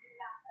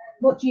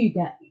 What do you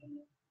get?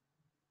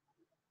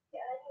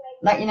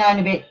 Let you know in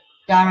a bit,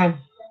 Darren.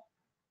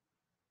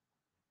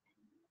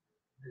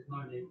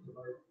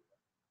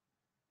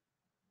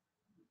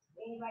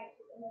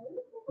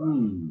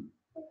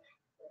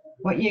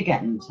 What are you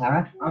getting,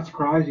 Sarah? That's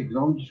crazy because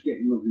I'm just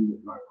getting nothing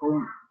but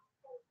blackcurrant.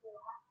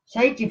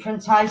 See,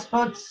 different taste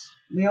buds.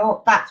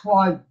 That's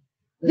why.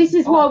 This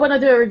is why when I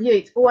do a review,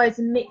 it's always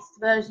a mixed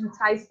version of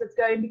taste buds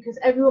going because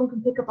everyone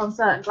can pick up on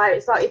certain flavours.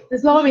 It's like if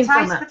there's lime in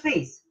taste something. the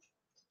fizz.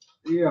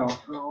 Yeah,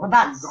 Well,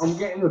 that's. I'm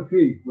getting a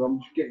fig, but I'm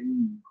just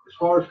getting, as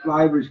far as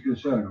flavour is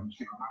concerned, I'm just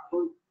getting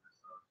blackcurrant.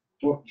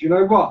 But do you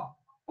know what?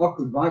 I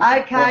could make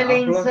Okay,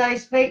 Lindsay.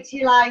 Speak to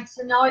you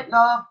later. Night,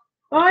 love.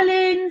 Bye,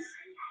 Linz.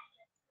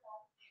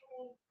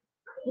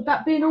 Would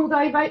that be an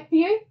all-day vape for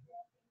you? Do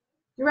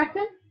you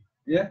reckon?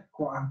 Yeah,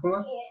 quite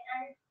happily.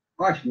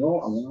 Actually, I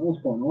want that was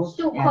quite nice.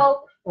 Still cold.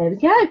 There we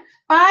go.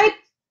 Bye.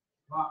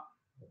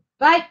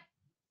 Bye.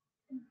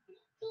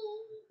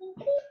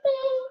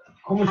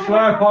 Come and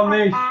slurp on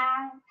this.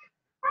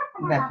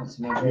 You better put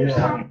some more juice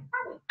on it.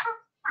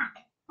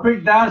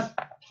 Quick, Daz.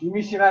 You're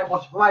missing out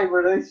what's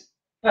flavour it is.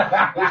 It's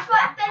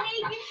like they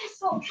need you to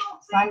suck Say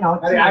something. no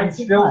to And it ain't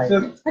Lindsay,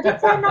 Stilton. I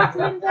did say not to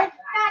Lindsay. Dad,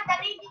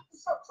 they need you to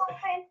suck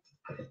something.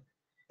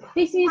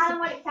 This is Tell them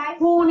what it tastes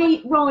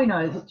Horny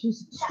Rhino, which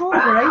is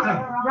strawberry,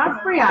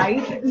 raspberry,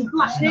 and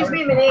black. Excuse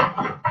me a minute.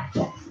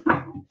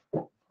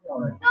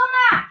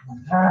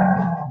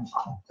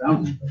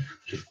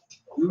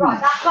 Right,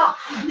 that's got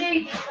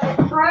lead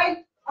through.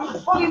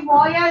 I'm pulling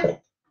wires.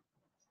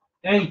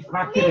 Hey,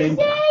 crack it in.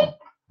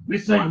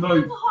 Missy, I'm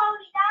move. to hold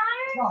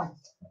it down.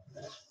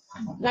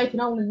 Gaping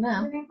hole in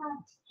there.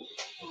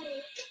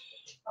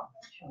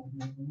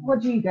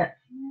 What do you get?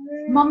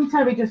 Mum and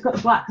Terry just got the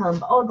blackcurrant,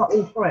 but I got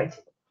all three.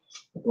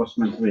 What's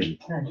meant to be?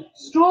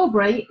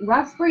 Strawberry,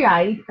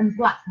 raspberry and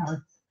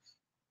blackcurrant.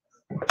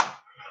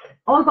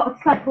 I got a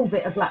triple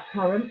bit of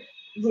blackcurrant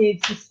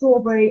with the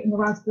strawberry and the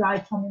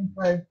raspberry coming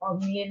through on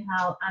the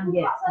inhale and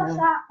the What's exhale.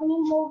 that? We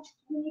need more.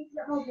 We need to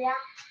get more beer.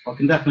 I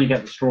can definitely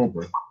get the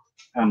strawberry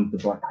and the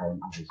blackcurrant.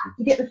 Obviously.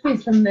 You get the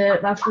fizz from the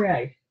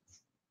raspberry.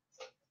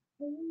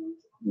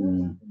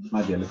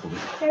 Maybe a little bit.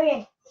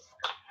 Terry.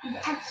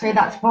 See,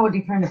 that's 4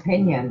 different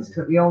opinions,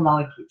 but we all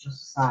like it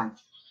just the same.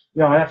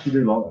 Yeah, I actually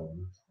do like that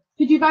one.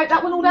 Did you vote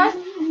that one all day?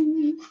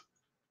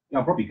 Yeah,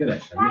 I probably could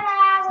actually.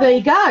 There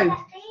you go.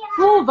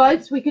 4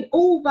 votes, we could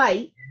all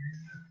vote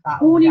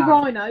Horny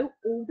Rhino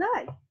all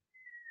day.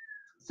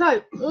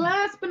 So,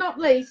 last but not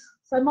least,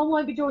 so Mum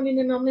won't be joining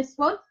in on this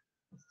one,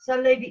 So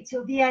leave it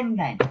till the end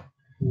then.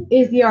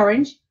 is the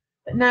orange.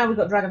 But now we've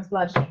got Dragon's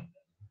Blood.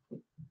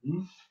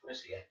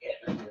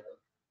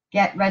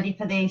 Get ready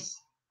for this.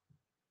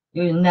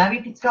 You'll know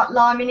if it's got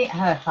lime in it,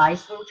 her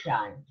face will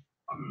change.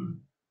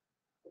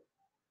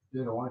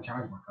 Dude, I want to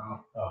change my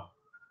car. Oh.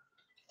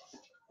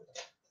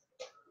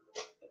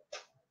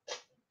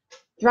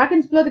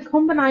 Dragon's Blood, a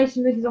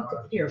combination of exotic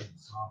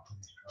fruits.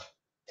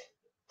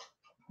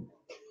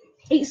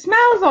 It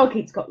smells like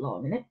it's got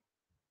lime in it.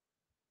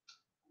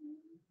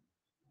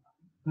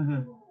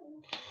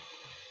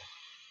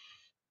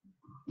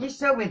 You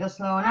still with us,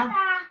 Lorna?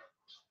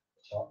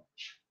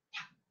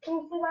 Can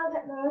you still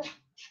get more?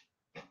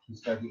 You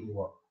still get you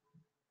what?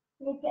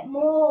 We need to get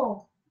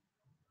more.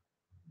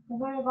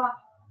 We've only got.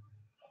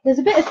 There's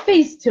a bit of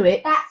fizz to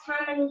it. That's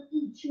how many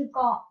each you've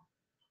got.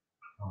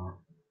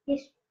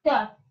 This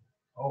stuff.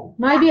 Oh,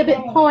 Maybe a bit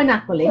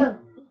pineapple-y.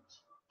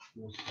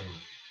 we'll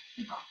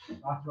see.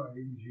 That's what it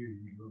is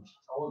usually.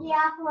 Oh,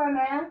 Yeah, for a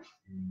man.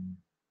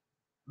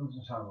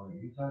 doesn't sound like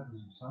it.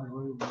 Doesn't sound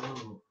really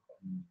well.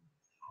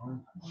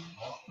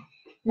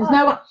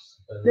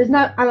 There's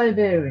no aloe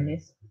vera in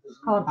this.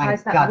 Can't Thank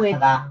taste God that for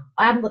weird. that.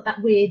 I haven't got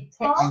that weird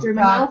texture in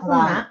my God mouth for from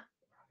that. that.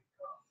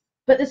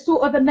 But there's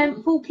sort of a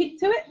menthol kick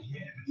to it.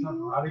 Yeah, it's not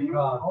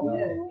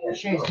radical.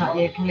 She's not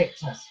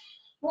eucalyptus.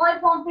 Why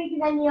is one bigger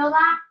than the other?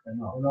 They're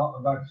not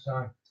about to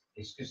say.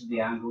 It's because of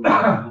the angle.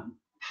 Yeah.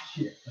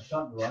 Shit, that's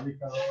not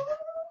radical.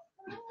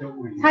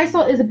 Tastes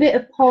like there's a bit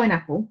of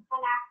pineapple.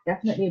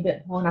 Definitely a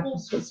bit of pineapple.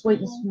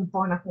 Sweetness from the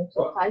pineapple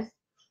sort of taste.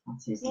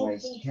 That's his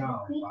least.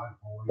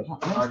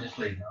 I'll just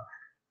leave that.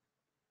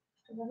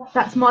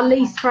 That's my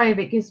least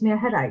favourite. It gives me a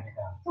headache.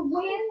 It's a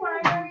weird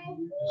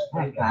one.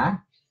 Okay.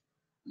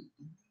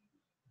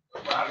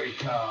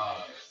 Radical.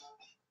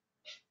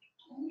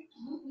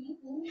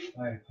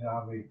 Hey,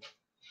 Charlie.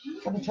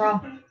 Have a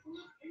try.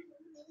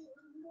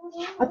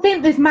 I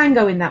think there's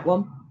mango in that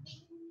one.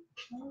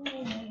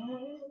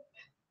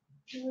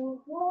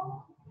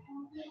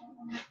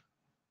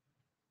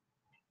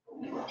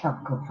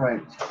 Tropical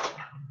fruit.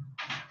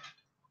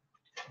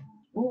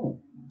 Ooh.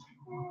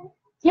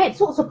 Yeah, it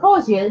sort of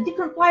surprises you. The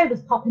different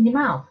flavours pop in your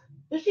mouth.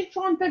 Just you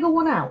try and figure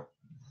one out.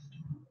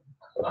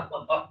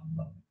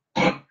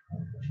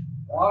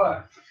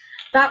 Alright.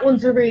 That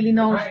one's a really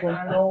nice one.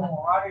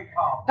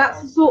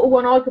 That's the sort of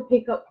one I could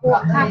pick up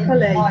quite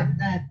happily. Like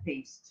the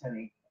piece to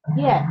it.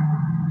 Yeah.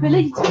 But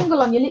it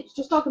tingle on your lips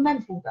just like a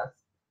menthol does.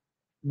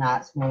 No,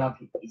 it's more like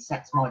it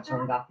sets my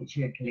tongue up. It's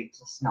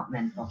eucalyptus, not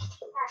menthol.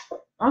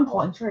 I'm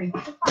quite intrigued.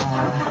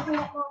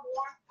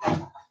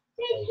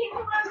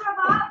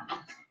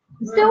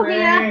 Still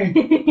here.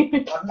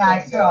 No,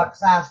 it's alright,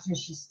 because our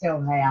she's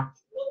still here.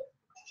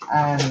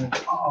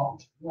 Oh,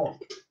 what?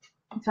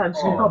 So I'm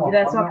just going to copy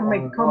there so I can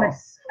read the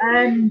comments.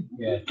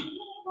 Yeah.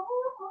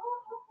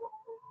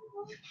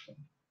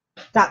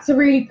 That's a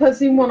really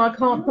puzzling one. I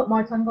can't put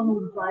my tongue on all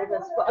the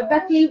flavours, but I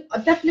definitely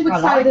would I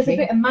say like there's a it.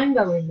 bit of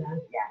mango in there.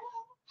 Yeah.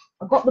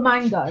 I've got the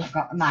mango. I've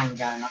got the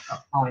mango and I've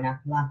got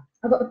pineapple.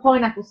 I've got the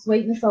pineapple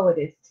sweetness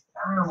already.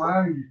 I don't know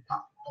where you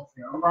cut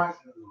the I'm right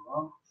to the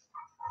wrong.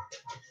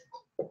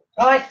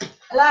 Right,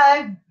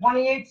 hello. One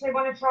of you two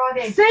want to try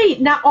this? See,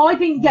 now I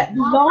didn't get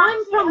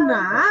lime from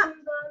that.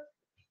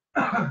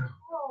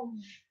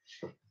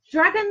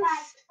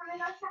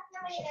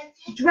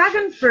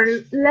 Dragon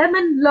fruit,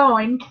 lemon,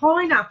 lime,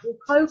 pineapple,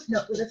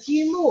 coconut with a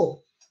few more.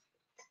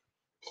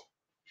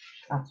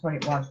 That's what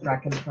it was,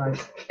 dragon fruit.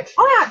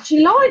 I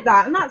actually like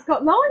that, and that's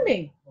got lime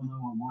in. I don't know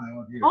what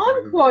my idea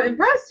I'm is. quite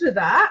impressed with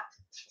that.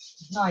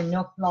 There's not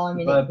enough lime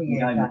in it for you.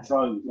 Game but- of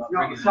Thrones. It's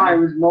not the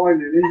same as mine,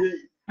 then, is it?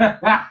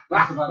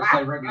 That's about to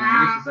say regular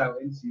liquors out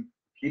into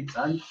kids,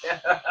 eh?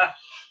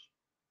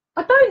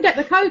 I don't get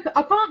the coconut.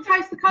 I can't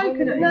taste the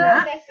coconut in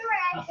that.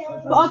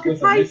 But I could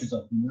taste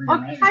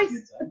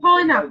the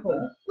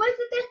pineapple. Where's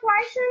the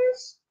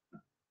decorations?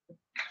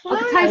 I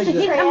could taste a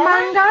hint of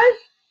mango.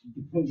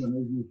 Depends on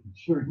who's making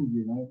sure,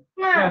 you know.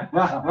 No.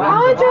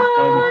 Hi,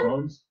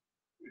 John.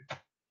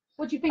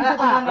 What do you think I'm of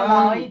that?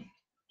 alive.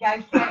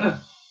 Go for it.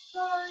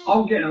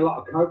 I'm getting a lot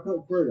of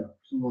coconut through that for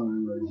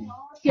some reason.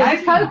 Yeah,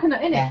 there's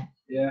coconut in it. Yeah.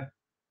 Yeah,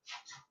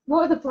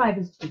 What other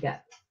flavours did you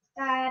get?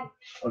 I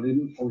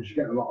didn't. I was just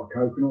getting a lot of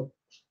coconut.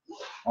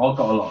 I've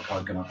got a lot of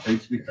coconut too,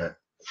 to be fair.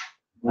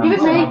 Give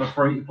it me. Have a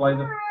fruity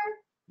flavour.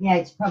 Yeah,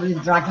 it's probably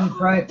the dragon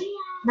fruit.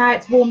 No,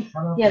 it's warm.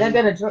 Yeah, they're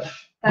gonna dry.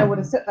 They would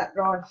have set that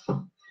dry.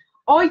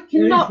 I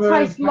cannot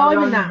taste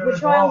lime in that,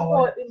 which I am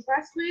quite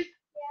impressed with.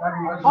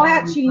 I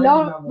actually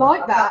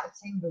like that. A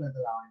tingle of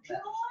the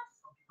lime.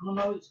 Oh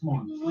no, it's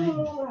mine.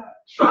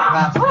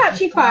 I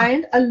actually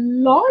found a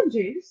lime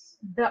juice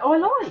that I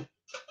like.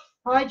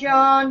 Hi,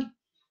 John.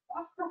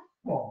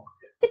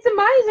 It's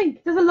amazing.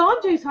 There's a lime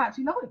juice I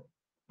actually like.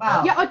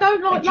 Wow. Yeah, I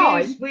don't like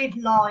lime. Juice with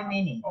lime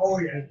in it. Oh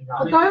yeah.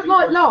 I don't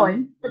like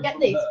lime, but get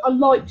this, I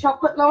like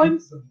chocolate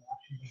limes.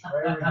 It's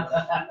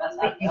a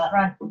bit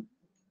different.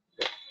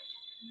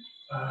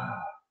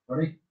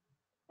 Ready?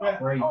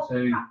 3,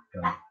 2,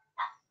 go.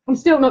 I'm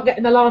still not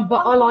getting the lime,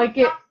 but I like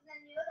it.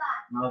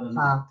 No, then.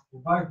 Ah,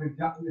 We're both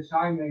exactly the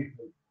same,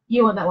 Nathan.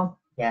 You want that one?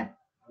 yeah.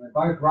 And they're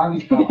both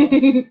rally cars.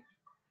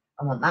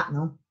 I want that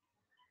now.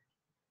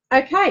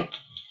 Okay,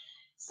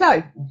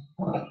 so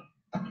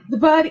the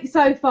verdict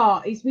so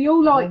far is we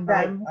all like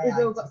them. We've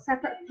all got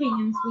separate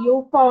opinions. We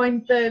all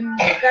find them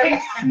very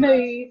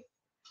smooth.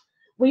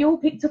 We all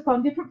picked up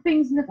on different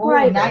things in the Oh,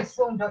 now flavours. it's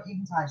warmed up. You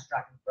can taste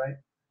dragon fruit.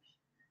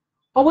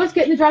 I was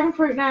getting the dragon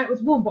fruit now, it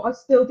was warm, but I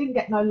still didn't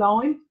get no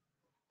lime.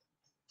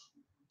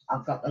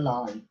 I've got the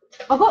lime.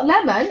 I got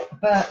lemon,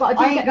 But I I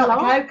didn't ain't get got the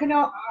the lime.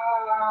 coconut.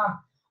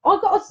 I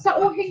got a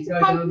subtle hint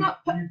of coconut.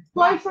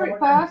 Blow through it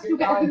first, you'll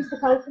get a hint of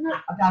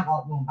coconut. I don't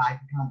like warm bacon,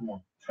 can't you?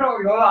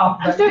 Throw your laugh.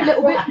 Just do it a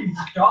little bit. Fucking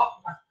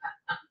stop.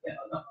 Yeah,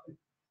 I know.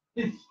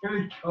 It's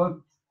really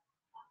good.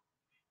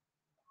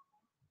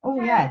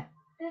 Oh, yeah.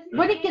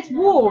 When it gets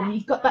warm,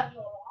 you've got that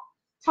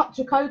touch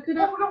of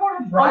coconut. I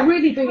Right.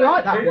 really do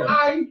like that one.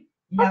 Aye.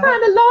 You I know,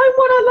 found a lime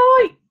one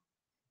I like.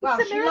 well,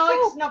 It's a she miracle.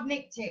 likes and I've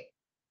nicked it.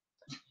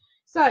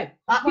 So,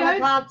 That one I Yeah.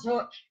 can't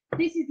touch.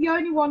 this is the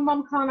only one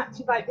Mum can't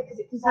activate because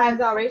it contains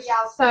orange,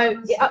 so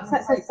it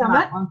upsets her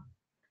stomach.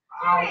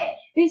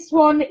 This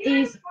one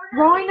is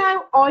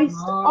Rhino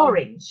Iced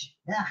Orange.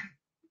 Yeah.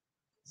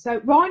 So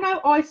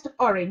Rhino Iced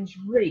Orange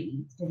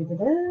reads,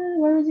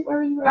 where is it?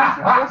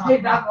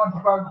 That one's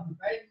broken.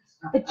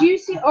 A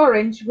juicy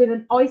orange with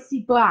an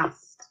icy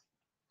blast.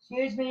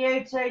 Excuse me,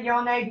 you two.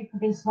 You're needed for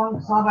this one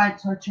because I won't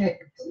touch it.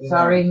 It's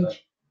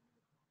orange.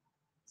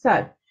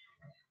 So,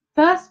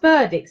 first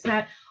verdicts.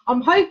 Now,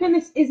 I'm hoping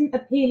this isn't a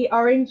peely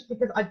orange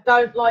because I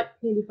don't like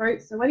peely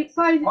fruit. So when it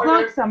says it's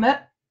like something,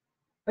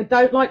 I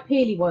don't like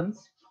peely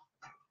ones.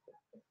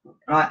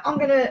 Right, I'm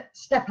going to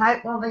step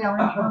out while the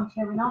orange one's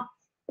going off.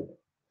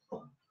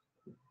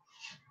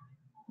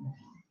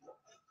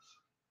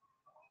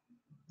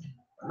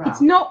 Right.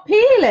 It's not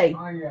peely.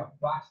 Oh, yeah,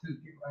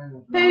 bastard. Get round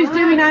with Who's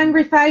doing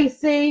angry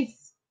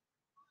faces?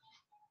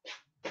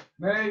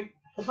 me.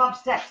 The Bob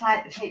steps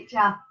out the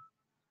picture.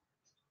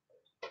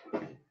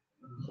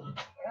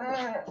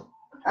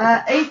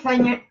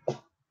 Ethan, you...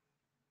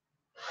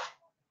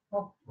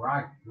 Oh,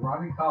 right.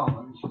 Running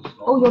car.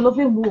 Oh, you're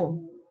lovely and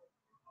warm.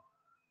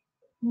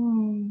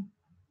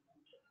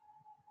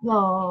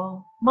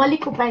 Oh, my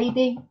little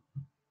baby.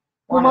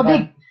 Well, One of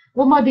them.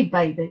 my big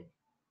baby.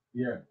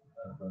 Yeah.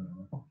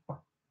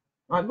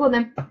 Right, go on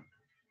then.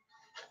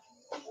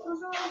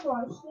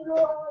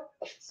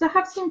 So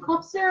have some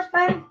cough syrup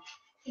then.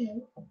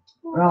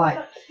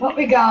 Right, what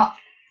we got?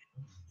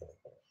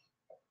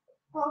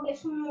 I'll get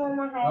some more in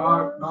my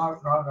hair.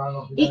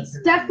 No. It's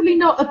definitely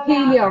not a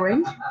peely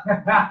orange.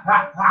 That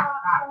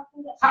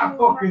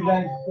fucking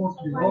thing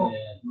fucking up.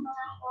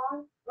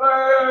 Yeah.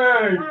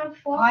 Hey!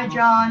 Hi,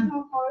 John.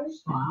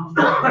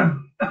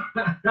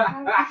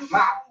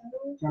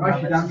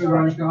 Actually, damn good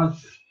orange,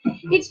 guys.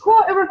 It's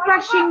quite a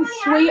refreshing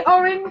sweet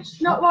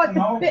orange, not like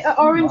the bitter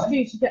orange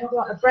juice you get for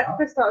like a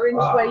breakfast orange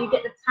where you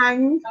get the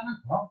tang.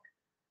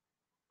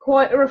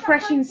 Quite a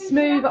refreshing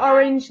smooth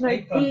orange, no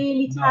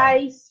peely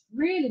taste.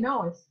 Really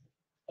nice.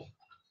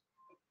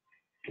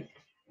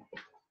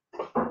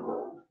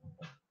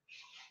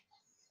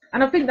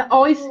 And I think the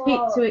ice hit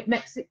to it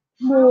makes it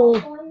more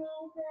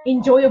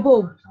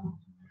enjoyable.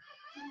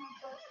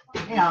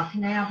 Yeah,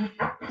 can I have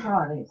a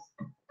try this?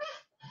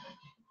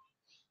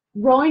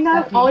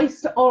 Rhino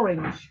iced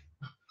orange.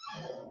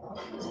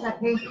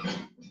 Steppy.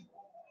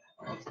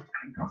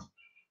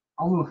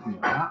 I'm looking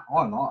at that.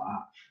 I like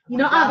that. You're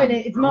not having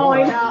it, it's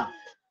mine. I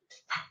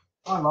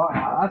like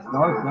that. That's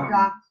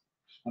nice.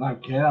 I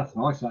don't care. That's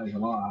nice. That is. I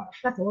like that.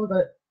 That's all I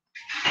got.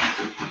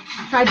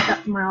 Traded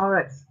that for my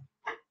RX.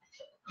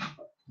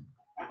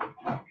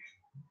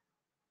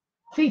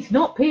 See, it's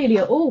not peely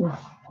at all.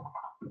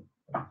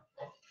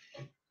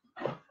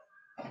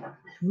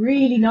 It's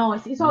really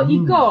nice. It's like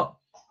you've got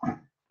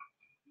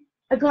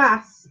a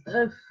glass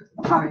of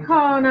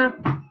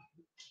Tropicana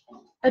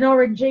and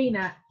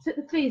Orangina. Took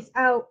the fizz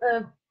out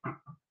of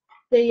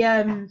the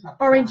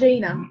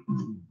Orangina.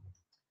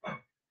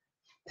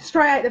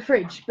 Straight out the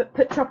fridge, but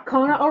put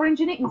Tropicana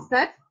orange in it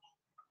instead.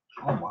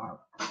 Oh wow.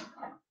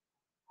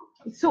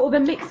 It's sort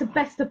of a mix of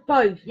best of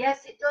both.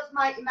 Yes, it does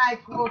make your mouth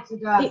water,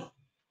 does.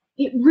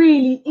 It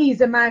really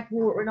is a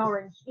mouth-watering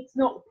orange. It's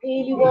not a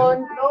peely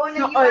one. Lorna, It's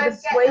not you won't over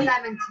get the sweet.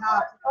 lemon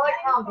tart. I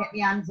can't get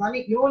my hands on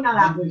it. You're not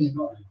having it.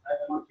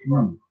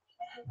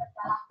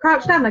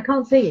 Crouch down, they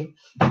can't see you.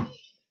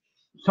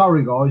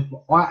 Sorry guys,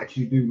 but I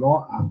actually do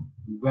like that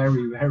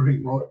very, very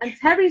much. And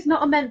Terry's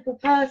not a mental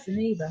person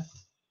either.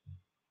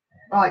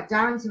 Right,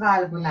 Darren's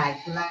available now,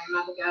 so let him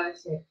have a go at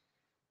it.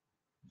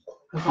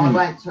 Because I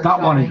won't touch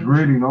That one is orange.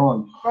 really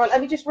nice. Right,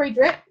 let me just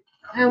re-drip,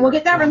 and we'll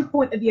get Darren's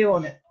point of view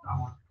on it.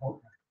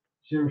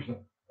 Seriously,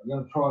 I'm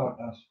going to try that,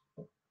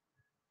 Daz.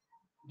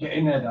 Get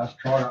in there, Daz.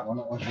 Try that one.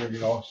 That one's really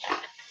nice.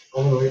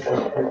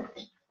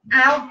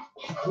 Ow!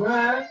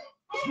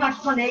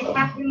 Smash my knee,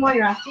 Catherine, while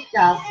you're at it,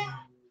 Daz.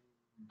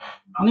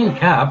 I need a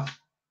cab.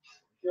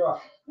 Sure.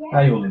 How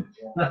you all in?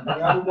 Not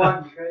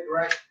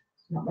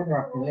whether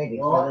I can live it,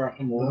 whether I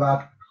can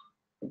walk.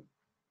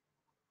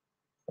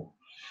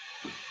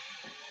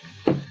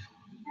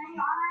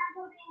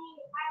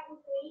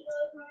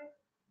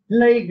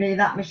 Legally,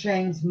 that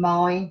machine's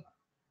mine.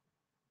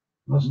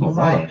 That's not Because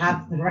I bad.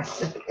 have the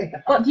rest of it.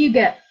 What do you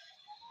get?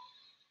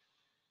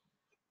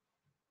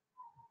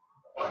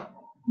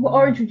 What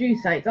orange would you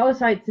say? I would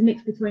say it's a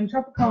mix between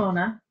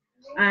Tropicana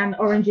and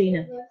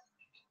Orangina.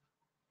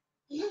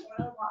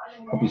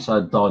 Probably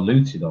so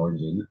diluted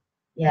orange in it.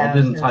 Yeah, It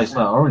didn't I was taste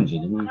gonna like orange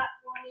in it. say.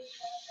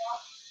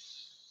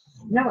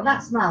 You know what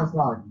that smells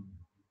like?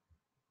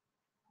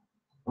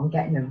 I'm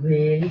getting a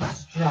really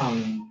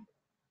strong,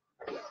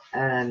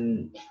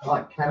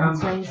 like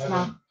clementine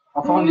smell.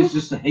 I find there's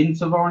just a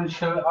hint of orange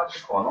to it. I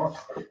just quite like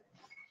it.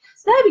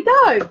 So there we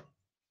go.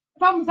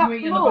 Thumbs up You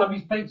eating below. a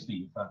bloody pizza,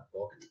 you fat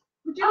fuck?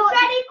 Would you I like,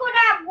 said he could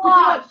have would you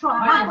like one. to try?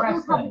 I I've got have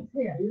your the tablets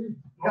here. You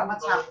got my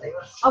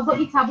tablets. I've got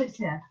your tablets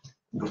here.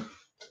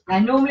 Now,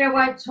 normally I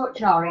won't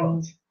touch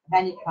orange of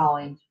any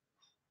kind.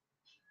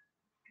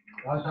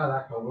 That's how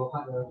that goes. We'll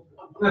take those.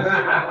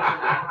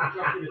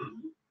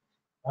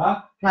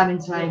 Huh?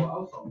 Clementine.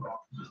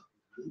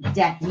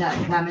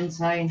 Definite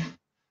clementine.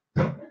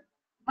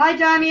 Hi,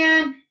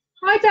 Damien.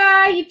 Hi,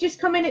 Dad. You've just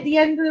come in at the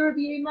end of the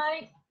review,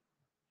 mate.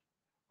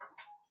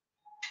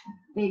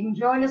 You can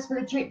join us for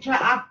the chit chat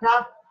after.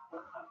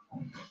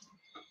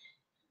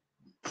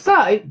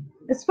 So,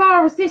 as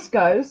far as this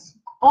goes,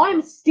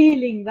 I'm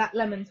stealing that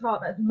lemon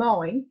tart. That's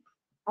mine.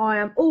 I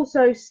am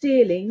also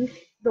stealing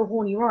the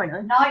Horny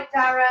Rhino. Night,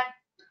 Darren.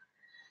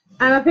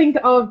 And I think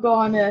I'm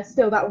going to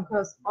steal that one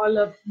because I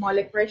love my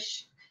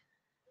licorice.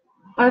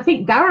 And I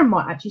think Darren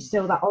might actually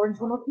steal that orange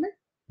one off me,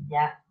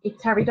 Yeah. if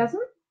Terry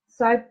doesn't.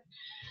 So,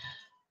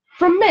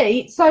 from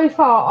me, so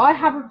far, I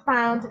haven't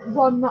found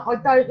one that I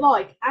don't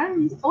like.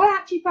 And I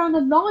actually found a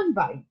lime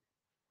vape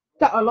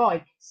that I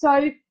like.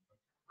 So,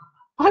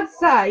 I'd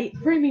say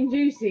Premium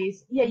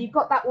Juices, yeah, you've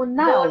got that one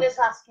now. Lorna's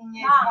asking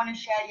you if you want to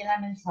share your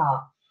lemon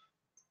tart.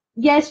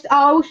 Yes,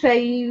 I'll show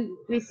you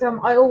with some.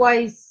 I'm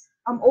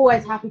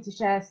always happy to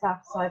share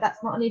stuff, so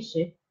that's not an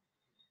issue.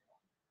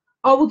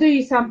 I will do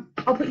you some.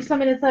 I'll put you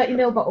some in a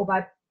 30ml bottle,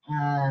 babe.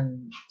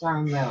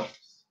 Darren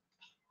Wilkes.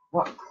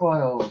 What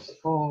coils?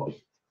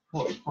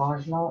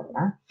 45 like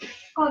that.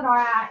 God,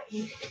 alright.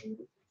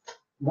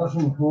 Got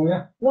something for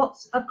you?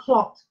 What's a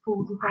clot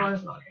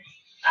 45 like?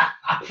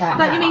 Don't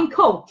Don't you know. mean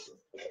cult?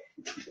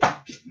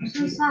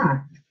 What's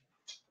that?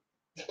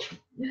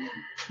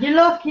 You're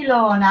lucky,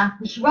 Lorna.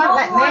 She won't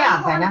let me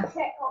have any.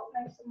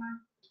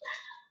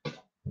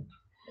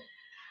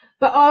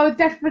 But I would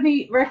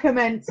definitely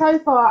recommend, so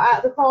far out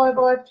of the 5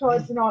 I've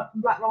tried tonight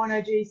from Black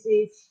Rhino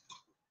Juices,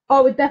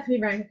 I would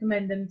definitely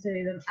recommend them to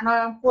them. And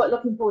I am quite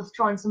looking forward to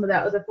trying some of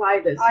their other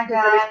flavours. Hi,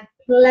 because there is Dan.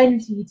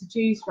 plenty to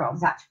choose from.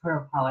 It's actually put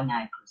a power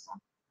now,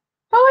 croissant.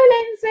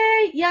 Hi,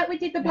 Lindsay. Yeah, we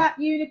did the Black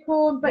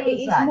Unicorn, but it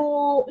is Lindsay.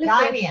 more.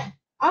 Listen, Damien.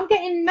 I'm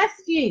getting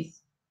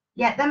messages.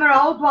 Yeah, them are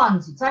old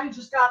ones. It's only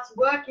just started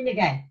working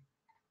again.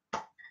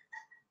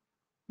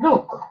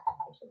 Look.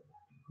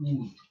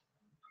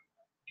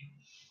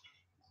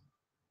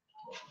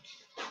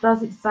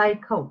 Does it say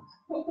cult?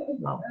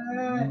 No.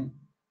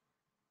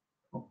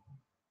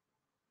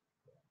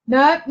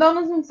 No, none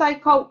of them say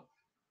cult.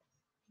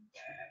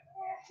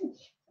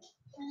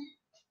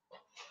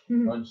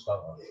 Don't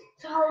start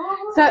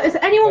that. So, has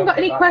anyone got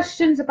any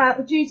questions about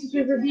the juices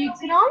we've reviewed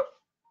tonight?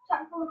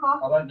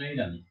 I don't need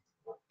any.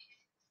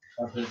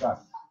 I'll put it back.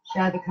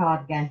 Show the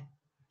card again.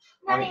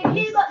 Nanny, have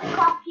you got the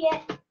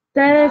copy?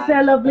 There's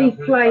their lovely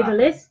flavour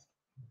list.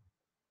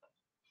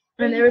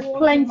 And there is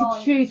plenty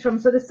to choose from,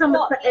 so there's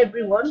something for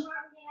everyone.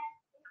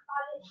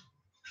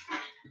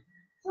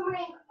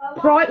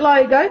 Bright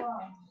logo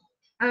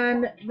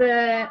and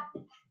the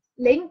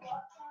link.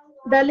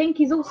 Their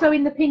link is also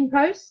in the pin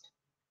post.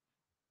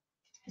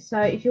 So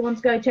if you want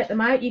to go check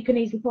them out, you can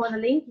easily find the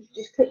link. You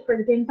just click through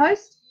the pin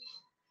post.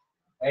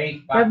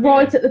 Hey, They're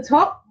right at the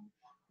top.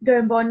 Go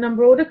and buy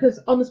number order, because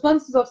on the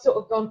sponsors I've sort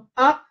of gone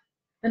up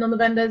and on the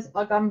vendors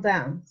I've gone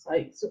down. So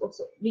it's sort of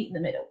meet in the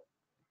middle.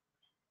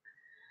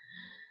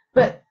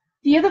 But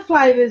the other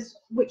flavours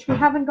which we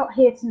haven't got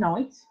here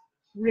tonight,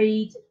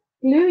 Reed,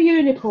 Blue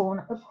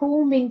Unicorn, a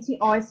cool minty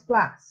ice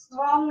blast.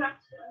 Wrong,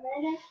 that's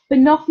a minute.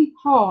 Banoffee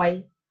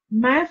pie,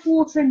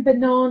 mouth-watering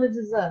banana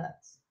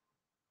desserts.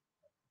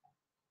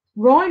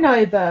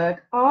 Rhinoberg,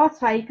 our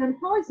take on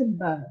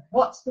Heisenberg.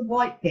 What's the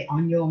white bit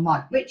on your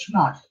mod? Which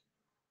mod?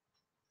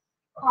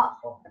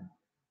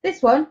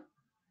 This one,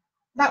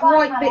 that White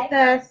white mod, bit eh?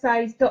 there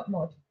says dot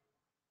mod.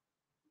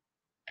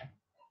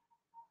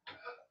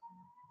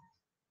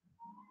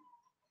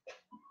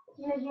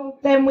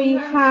 Then we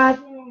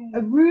have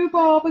a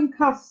rhubarb and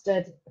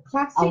custard, a I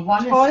classic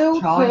want to try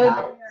childhood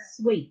that.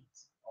 sweet.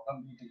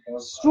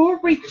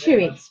 Strawberry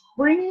chewits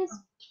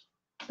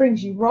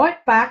brings you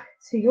right back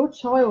to your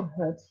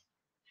childhood.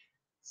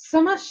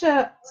 Summer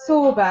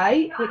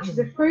sorbet, which is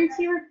a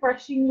fruity,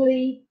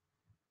 refreshingly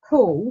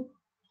cool.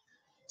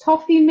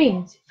 Toffee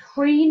mint,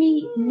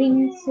 creamy,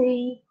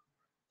 minty,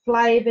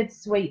 flavoured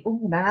sweet. Oh,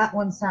 now that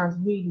one sounds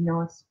really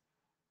nice.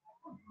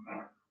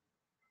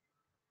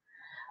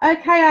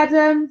 Okay,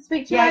 Adam.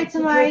 Speak to you Yeah, it's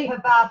later, a mate.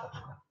 drip kebab.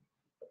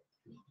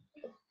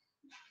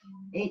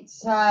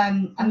 It's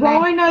a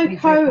Rhino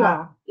with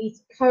Cola.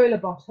 It's cola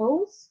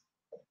bottles.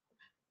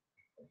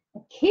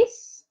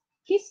 Kiss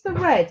the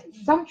red.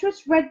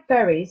 Sumptuous red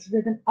berries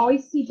with an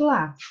icy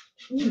blast.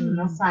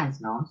 That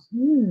sounds nice.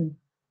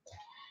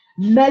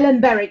 Melon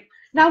berry.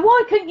 Now,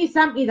 why couldn't you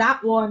send me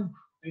that one?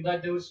 Did I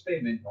do a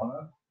spearmint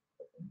one?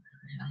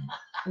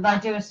 Did I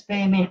do a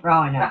spearmint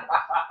rhino?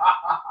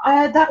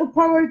 That would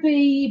probably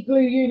be Blue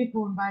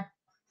Unicorn, babe.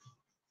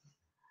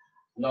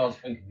 No, I was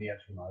thinking the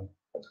actual name.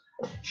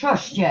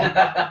 Trust you.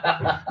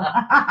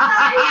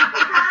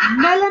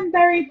 Melon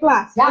berry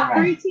blast. A Right.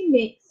 fruity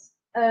mix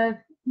of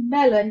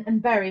melon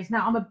and berries.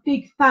 Now, I'm a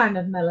big fan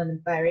of melon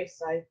and berries,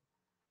 so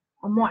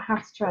I might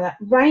have to try that.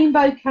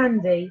 Rainbow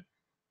candy.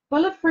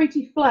 Full of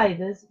fruity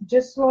flavours,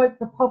 just like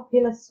the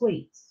popular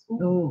sweets.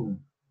 Ooh.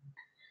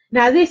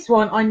 Now, this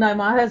one I know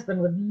my husband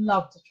would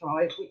love to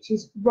try, which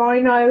is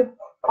Rhino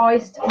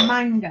Iced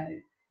Mango.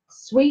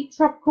 Sweet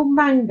tropical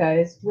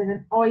mangoes with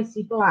an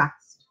icy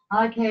blast.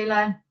 Hi,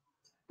 Keelan.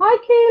 Hi,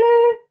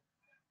 Keelan.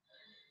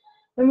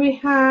 Then we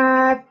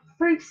have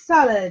fruit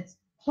salad,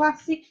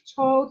 classic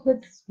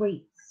childhood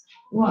sweets.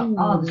 What?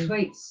 Oh, the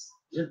sweets.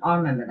 I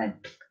remember them.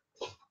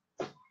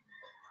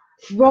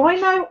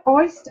 Rhino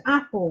Iced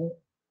Apple.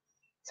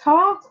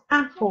 Tart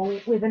apple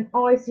with an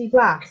icy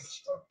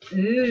blast.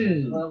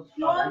 Ooh. What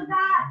was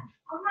that?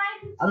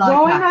 I like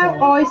Rhino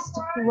apple. Iced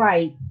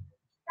Grape.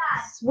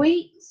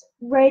 Sweet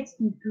red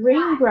and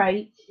green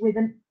grape with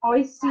an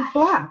icy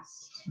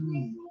blast.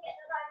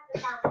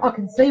 I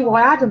can see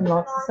why Adam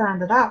likes the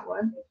sound of that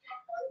one.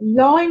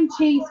 Lime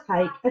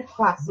cheesecake, a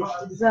classic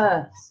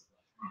dessert.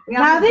 We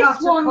Now haven't this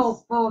got a one's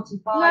Colt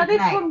 45 now this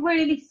mate. one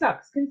really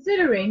sucks,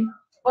 considering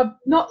I've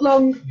not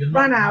long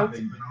ran out.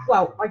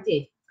 Well, I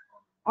did.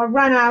 I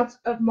ran out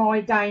of my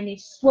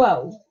Danish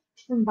swirl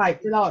from Vape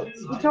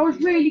Delights, which I was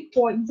really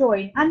quite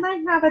enjoying. And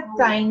they have a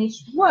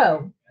Danish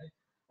swirl,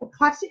 a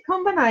classic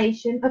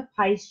combination of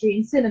pastry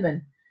and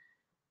cinnamon.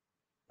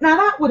 Now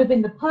that would have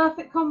been the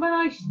perfect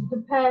combination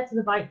compared to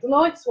the Vape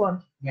Delights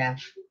one. Yeah.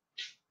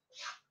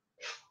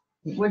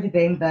 It would have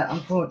been, but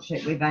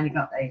unfortunately we've only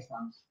got these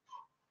ones.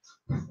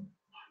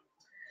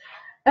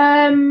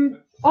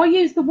 I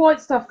use the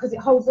white stuff because it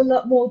holds a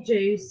lot more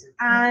juice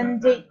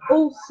and it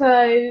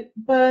also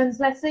burns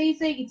less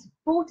easy. It's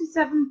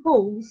 47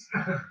 pulls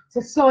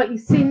to slightly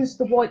singe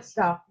the white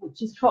stuff,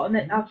 which is cotton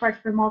that I've read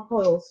from my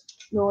coils,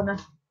 Lorna.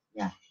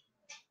 Yeah.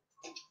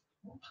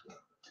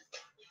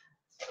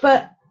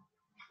 But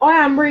I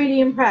am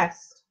really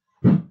impressed.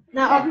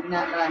 Now,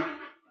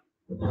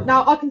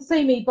 now I can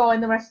see me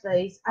buying the rest of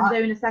these and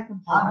doing a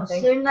second part.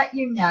 I'll soon let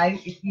you know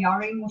if the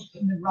orange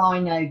and the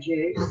rhino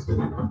juice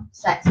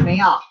sets me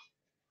up.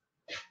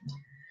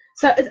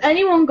 So, has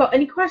anyone got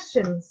any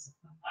questions?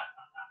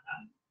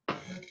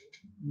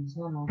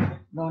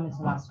 Lorna's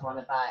the last one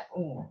about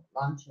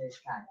lime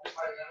cheesecake.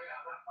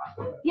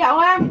 Yeah,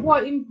 I am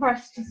quite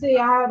impressed to see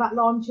how that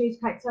lime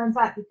cheesecake turns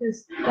out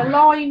because the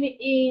lime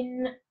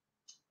in.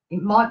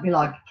 It might be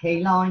like a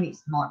key lime, it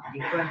might be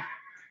different.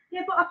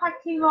 Yeah, but I've had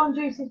key lime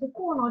juices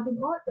before and I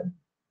didn't like them.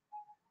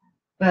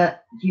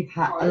 But you've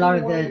had a lot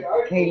of the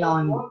key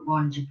lime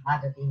ones you've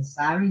had have been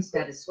sour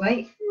instead of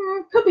sweet.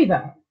 Could be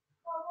that.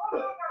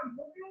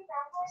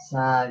 So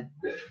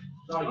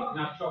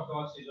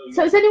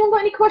has anyone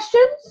got any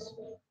questions?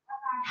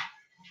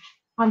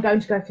 I'm going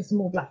to go for some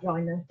more black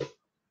Rhino.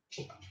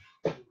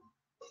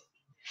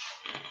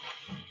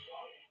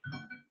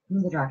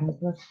 the dragon's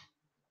blood.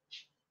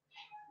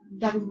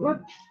 Dragon's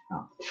blood?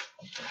 Oh.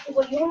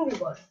 What you hungry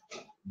was?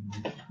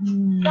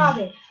 Mm.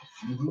 Rabbit.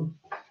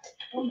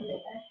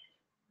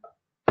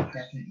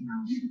 Definitely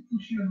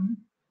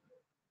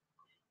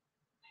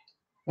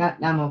not.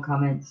 No more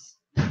comments.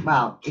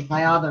 Well, if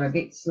they are, they're a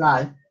bit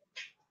slow.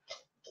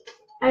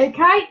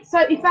 Okay, so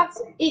if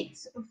that's it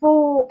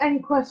for any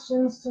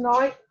questions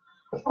tonight,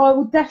 I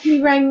would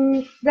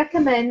definitely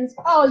recommend.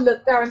 Oh,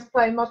 look, Darren's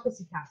playing my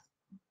pussycat.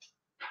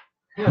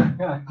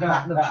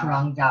 That looks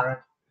wrong, Darren.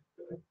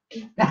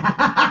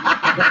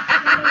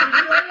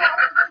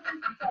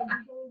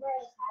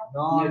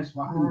 Nice.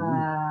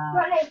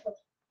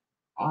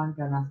 I'm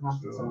gonna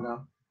have to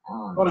look.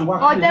 Go on,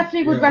 whack I it.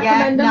 definitely would Yeah.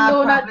 recommend Yeah, them, no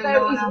Lorna. problem,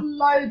 There is Lorna.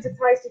 loads of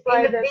tasty In the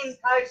flavours. pin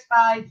post,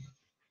 babe.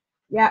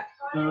 Yeah.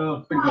 I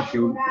think I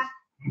should.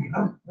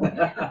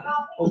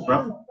 Oh,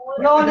 bro.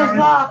 Lorna's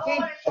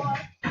laughing.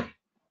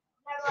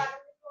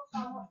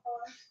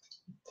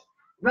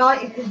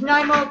 Right, if there's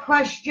no more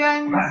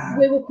questions,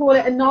 We will call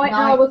it a night, and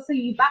I Night. will see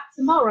you back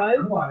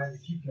tomorrow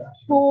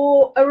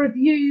for a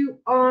review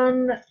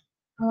on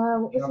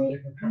what was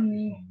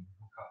it?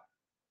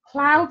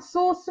 Cloud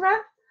Sorcerer.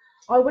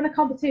 I won a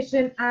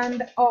competition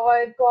and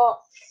I've got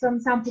some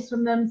samples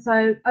from them.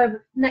 So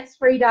over the next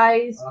 3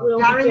 days, we'll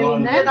be Darren, you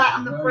doing can do them. that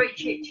on the free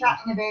chit chat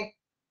in a bit.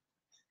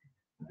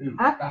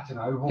 That's an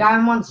oval.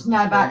 Darren wants to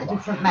know about the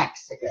different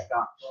mechs.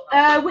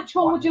 Which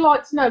one would you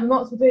like to know? We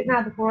might as well do it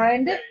now before I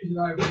end it.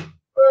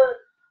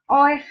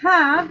 I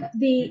have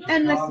the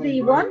Endless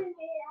V1,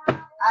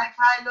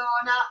 Okay,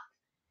 Lorna.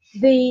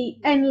 the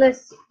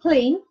Endless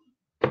Clean,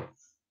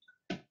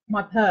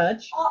 my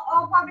Purge,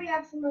 I'll probably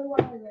have some more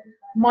ones.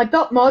 my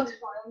Dot Mod,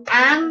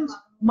 And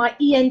my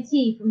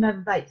ENT from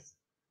Rhino Vapes.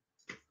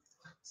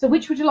 So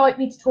which would you like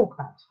me to talk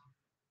about?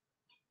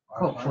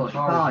 Cook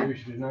 45.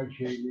 There's no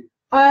cheating.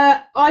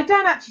 I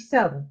don't actually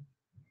sell them.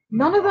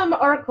 None of them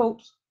are a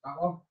cult. That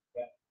one?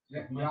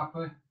 Yeah. You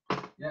happy?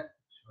 Yeah.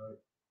 Straight.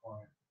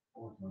 Quiet.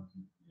 Automatic.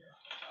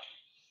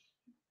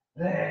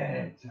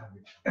 There.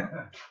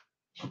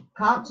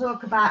 can't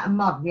talk about a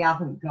mod we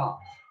haven't got.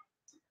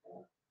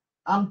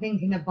 I'm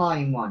thinking of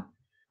buying one.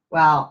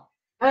 Well,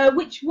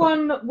 Which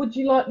one would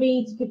you like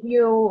me to give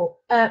your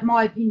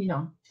my opinion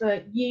on?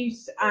 So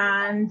use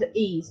and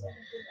ease.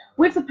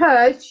 With the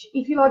Purge,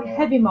 if you like a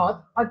heavy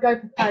mod, I'd go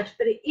for Purge,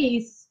 but it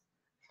is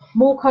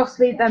more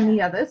costly than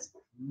the others.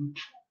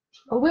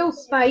 I will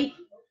state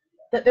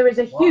that there is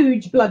a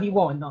huge bloody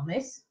wind on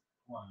this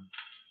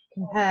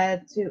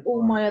compared to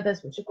all my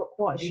others, which have got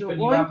quite a short Even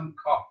you wind. haven't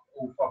coughed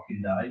all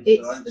fucking day.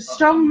 It's the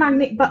strong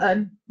magnet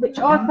button, which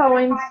I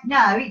find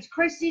no, it's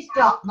Chris's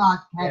dot mod,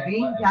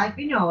 Kevin. Don't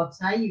be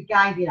naughty. You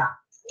gave it up.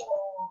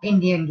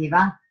 Indian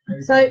giver.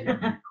 so.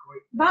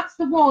 That's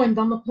the wind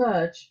on the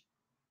Purge.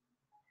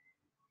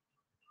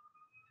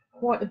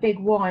 Quite a big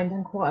wind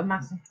and quite a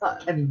massive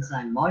button. Kevin's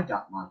saying my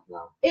dot mod,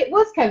 love. It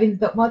was Kevin's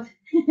dot mod.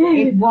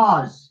 It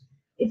was.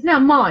 It's now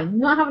mine. I'm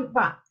not having it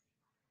back.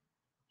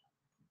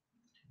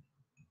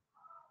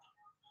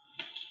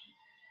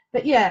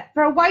 But yeah,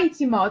 for a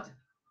weighty mod,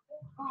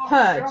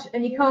 Purge,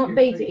 and you can't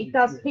beat it. It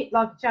does hit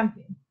like a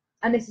champion.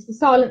 And this is the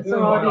silencer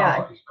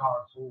RDA.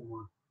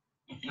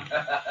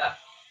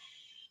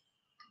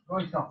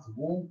 Right off the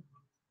wall.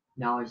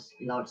 Nice.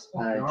 He likes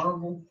Purge.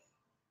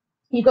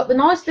 You've got the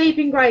nice deep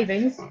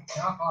engravings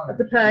of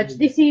the Purge.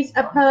 This is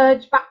a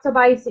Purge Back to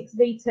Basics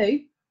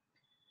V2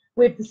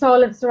 with the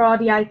silencer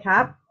RDA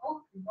cap.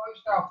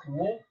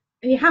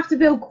 And you have to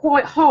build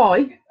quite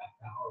high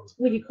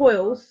with your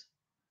coils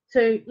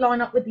to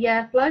line up with the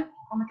airflow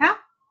on the cap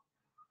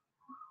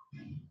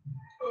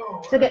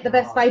to get the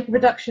best vapor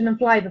reduction and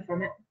flavour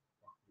from it.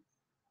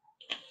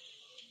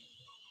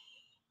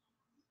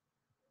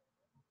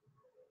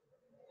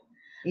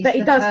 But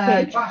it does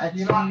Purge pitch. a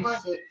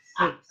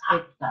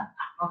 26650.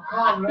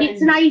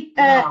 It's an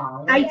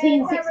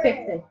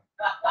 18650. He's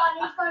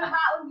got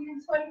about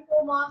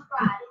 124 miles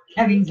per hour.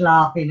 Kevin's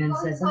laughing and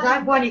says, I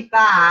don't want it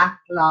back,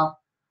 love.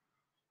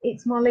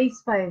 It's my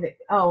least favourite.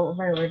 Oh,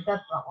 very weird.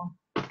 That's that one.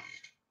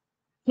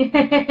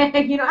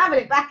 You're not having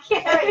it back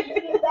yet.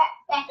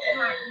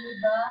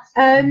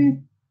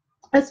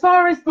 As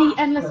far as the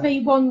Endless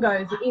V1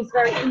 goes, it is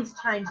very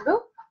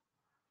interchangeable.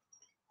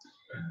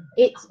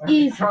 It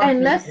is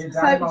endless, so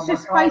it's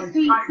just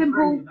basically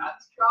simple.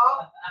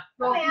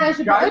 There's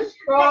your button.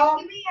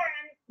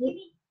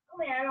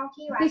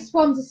 This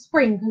one's a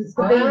spring because it's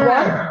the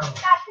V1,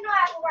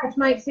 which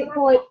makes it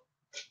quite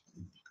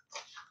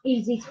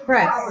easy to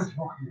press.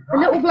 The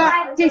little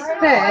black disc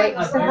there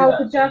is to help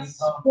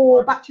adjust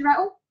for battery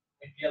rattle.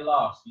 If you're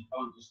last, you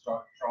can't just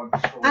try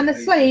to And the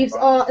sleeves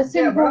are as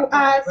simple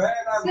as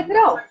slip it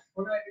off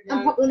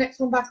and pop the next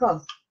one back on.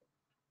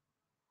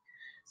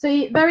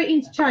 So very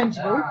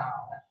interchangeable.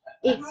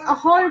 It's a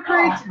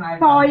hybrid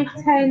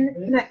 510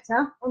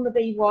 connector on the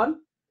V1.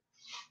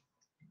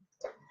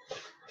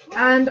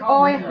 And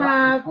I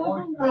have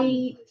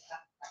the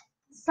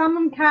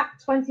Salmon Cap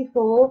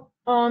 24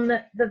 on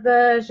the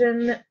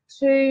version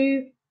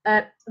 2S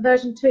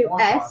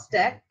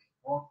deck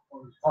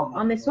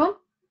on this one.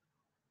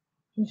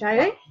 Can show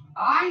you.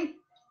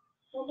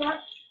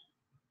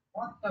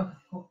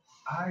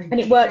 And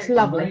it works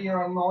lovely.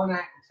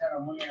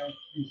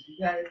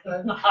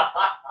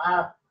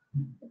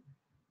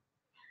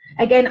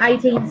 Again,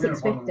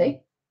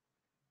 18650.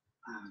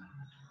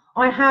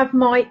 I have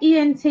my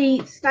ENT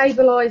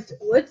stabilised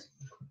wood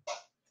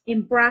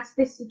in brass.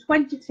 This is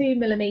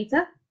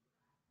 22mm.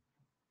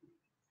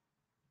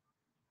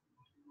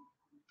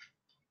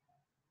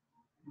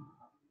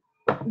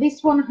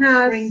 This one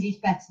has. Spring is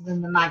better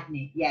than the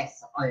magnet.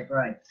 Yes, I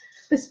agree.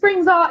 The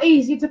springs are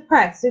easier to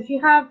press. So if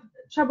you have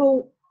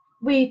trouble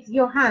with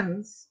your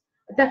hands,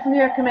 I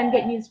definitely recommend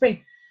getting you the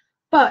spring.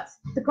 But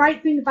the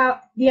great thing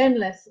about the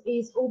Endless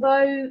is,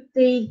 although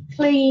the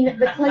Cleaner,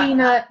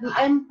 the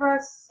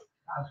Empress,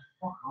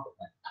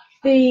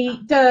 the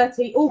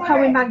Dirty all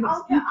come with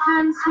magnets, you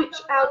can switch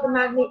out the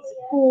magnets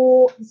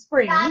for the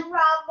spring.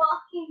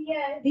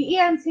 The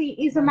ENT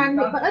is a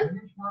magnet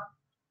button,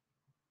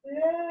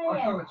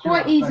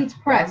 quite easy to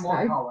press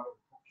though.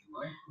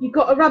 You've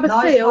got a rubber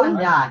seal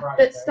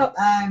that stops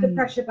the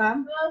pressure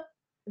band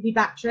of your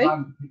battery.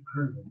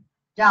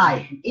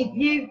 Dave, if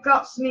you've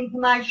got some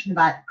information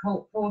about the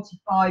Colt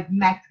 45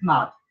 mech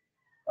mod,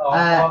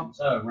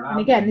 And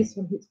again, this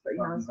one hits pretty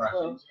nice as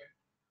well.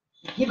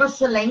 give us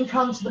a link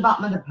onto the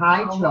bottom of the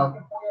page, love.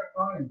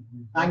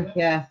 Thank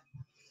you.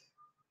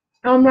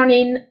 I'm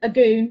running a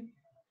Goon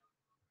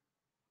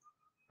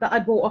that I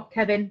bought off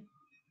Kevin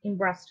in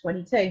Brass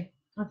 22.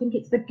 I think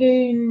it's the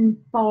Goon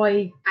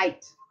 5.8.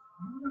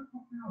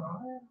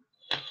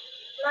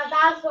 My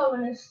dad's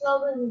going as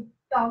slow as a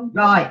donkey.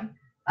 Right.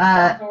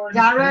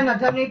 Darren, I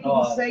don't know if you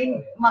can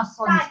see my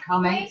son's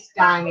comments,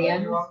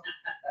 Damien,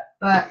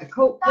 but the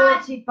Colt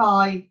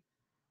 45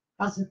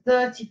 has a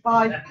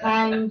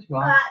 £35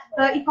 one.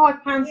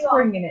 £35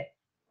 spring in it,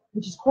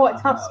 which is quite a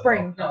tough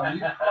spring.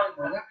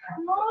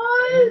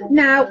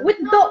 Now, with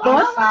the dot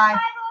mod,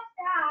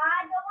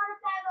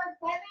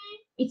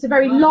 it's a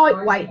very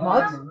lightweight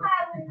mod.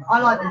 I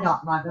like the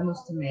dot mod, I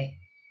must admit.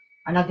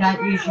 And I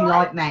don't usually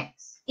like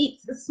mechs.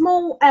 It's a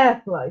small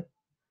airflow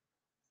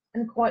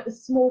and quite a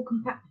small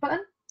compact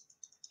button.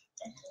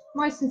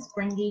 Nice and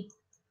springy.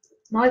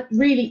 Nice,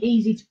 really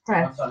easy to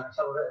press.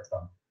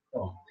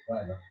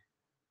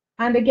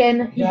 And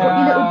again, you've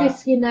got your little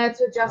disc in there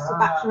to adjust the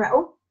battery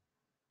rattle.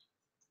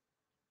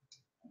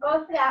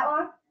 Go for that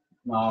one.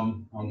 No,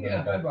 I'm going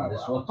to go for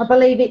this one. I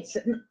believe it's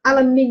an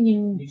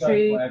aluminium You go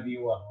tube whatever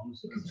you want,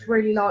 honestly. because it's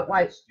really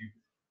lightweight.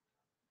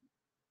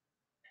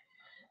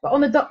 But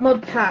on the dot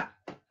mod cap,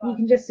 you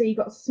can just see you've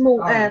got a small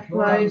You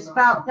airflow.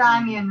 spelled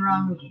Damien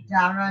wrong,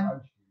 Darren.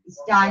 It's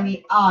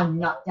Damien on,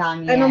 not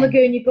Damien. And on the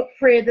Goon, you've got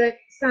 3 of the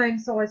same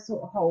size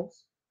sort of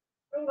holes.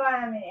 I'm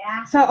going a minute,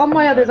 yeah. So on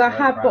my others, I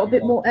have got a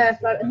bit more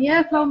airflow, and the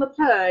airflow on the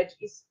Purge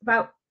is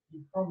about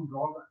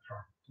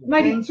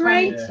maybe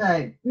 3,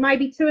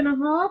 maybe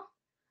 2.5.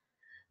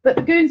 But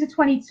the Goons are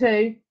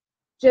 22,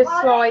 just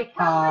like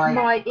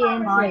my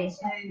ENT.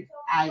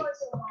 8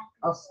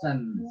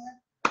 customs.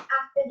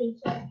 After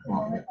these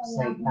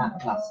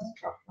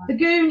The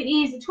Goon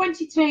is a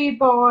 22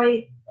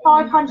 by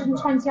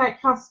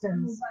 528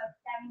 customs.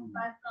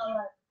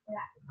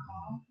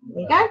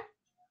 There you go.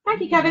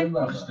 Thank you, Kevin.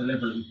 I just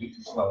deliberately picked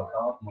a slower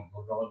card. I'm not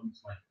driving to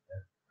make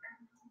it.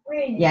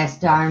 Really? Yes,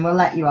 Darren, we'll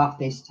let you off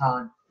this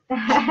time.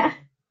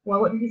 Well,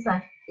 what did you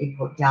say? He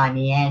put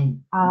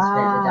Damien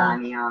instead of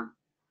Damien.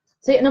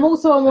 See, and I'm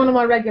also on one of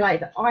my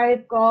regulators.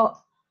 I've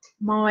got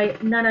my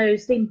Nano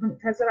Steampunk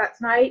Tesla out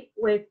tonight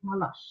with my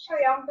Lush.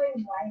 Sorry, I'm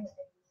doing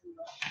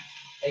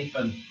way.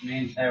 Ethan, me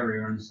and Terry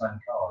are in the same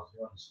cars.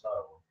 You're on the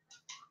slow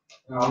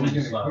one. No, I'm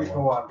just a quick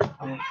one.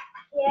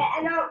 Yeah,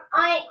 and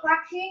I ain't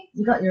crashing.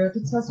 You got your other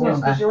Tesla Yes, on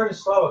because there? you're in a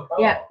slower car.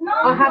 Yeah, No,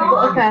 I have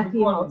got a fair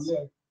few One, mods,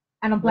 yeah.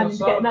 and I'm planning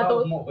to get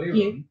another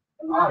few.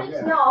 No,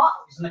 it's not.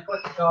 It's an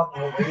eclectic car.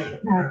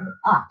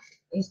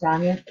 Here's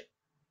Damien.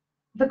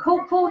 The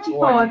Colt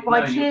 45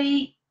 by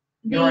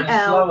You're in a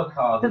GVL, slower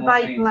car the than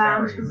what me Vape and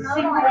Lounge, Terry is are. a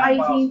single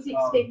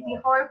 18650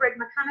 hybrid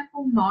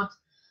mechanical mod,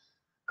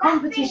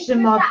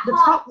 competition mod. The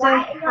top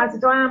deck has a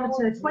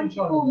diameter of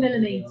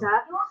 24mm,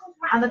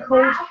 and the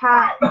Colt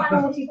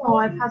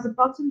 45 has a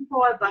bottom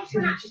fire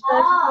button, which is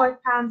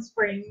 £35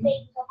 spring.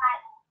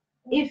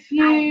 If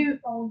you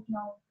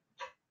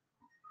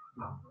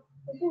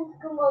You're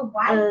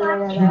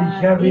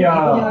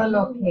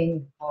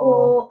looking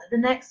for the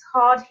next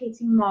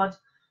hard-hitting mod,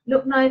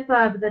 look no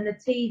further than the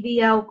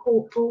TVL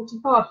Colt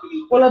 45.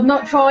 Well, I've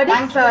not tried it,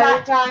 Thanks for so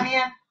that,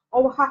 Damien. I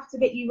will have to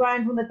get you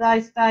round on the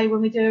day today when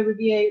we do a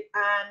review,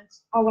 and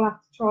I will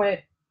have to try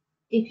it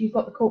if you've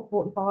got the Colt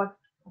 45. I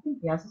think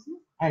he has, isn't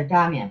it? Oh,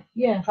 Damien.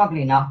 Yeah.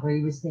 Probably not, but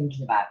he was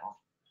thinking about one.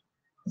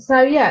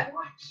 So, yeah.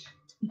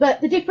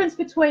 But the difference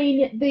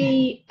between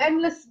the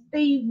Endless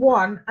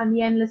B1 and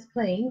the Endless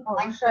Clean, I'll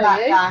Thanks show for that,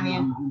 you,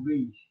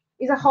 Damien.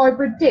 is a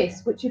hybrid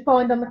disc, which you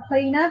find on the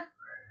Cleaner,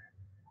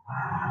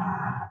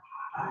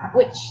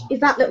 which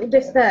is that little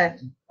disc there.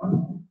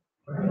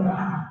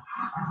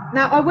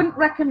 Now, I wouldn't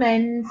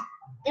recommend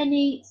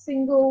any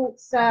single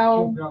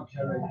cell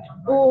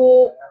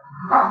or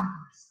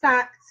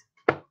stacked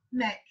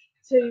neck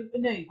to a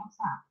new. What's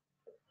that?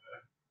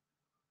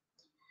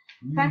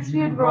 Thanks for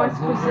your advice,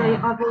 Chrissy.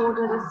 I've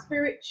ordered a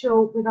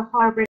spiritual with a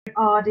hybrid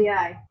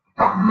RDA.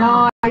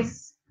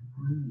 Nice.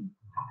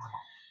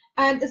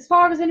 And as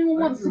far as anyone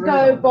wants to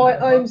go by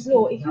Ohm's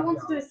law, if you want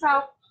to do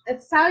a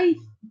safe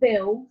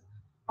build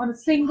on a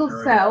single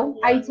cell,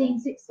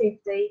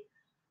 18650,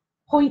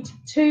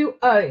 0.2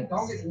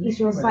 ohms is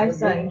your safe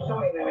zone.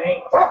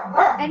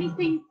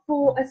 Anything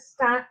for a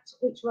stacked,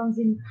 which runs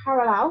in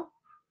parallel,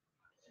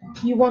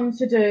 you want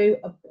to do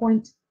a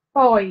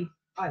 0.5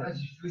 ohms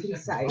to be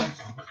safe.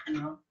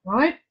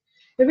 Right?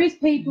 There is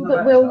people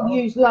that will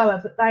use lower,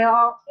 but they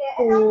are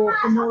for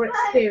the more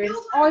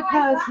experienced. I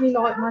personally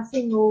like my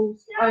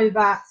singles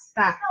over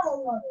stacked.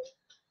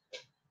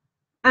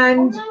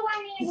 And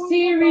the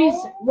series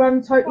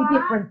run totally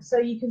different, so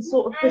you can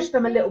sort of push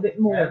them a little bit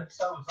more.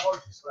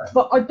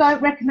 But I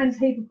don't recommend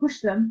people push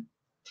them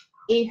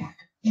if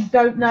you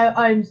don't know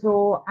Ohm's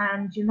law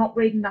and you're not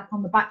reading up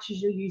on the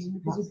batteries you're using,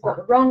 because if you've got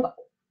the wrong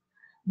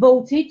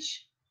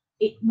voltage,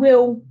 it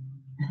will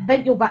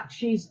vent your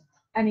batteries,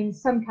 and in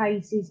some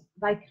cases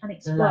they can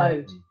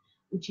explode,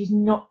 which is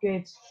not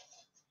good.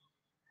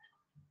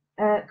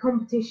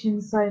 Competition,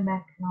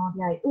 SOMEC and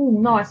RDA. Oh,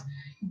 nice.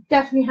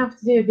 Definitely have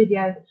to do a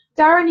video.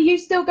 Darren, are you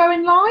still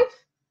going live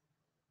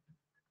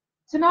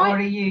tonight? Or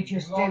are you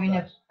just doing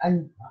a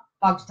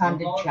bog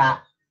standard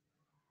chat?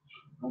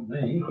 Not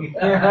me.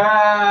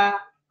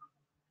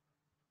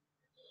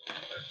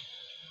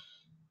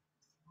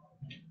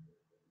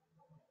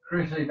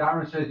 Chrissy,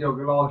 Darren says you'll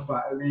be live,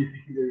 but only if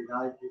you can do it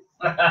naked.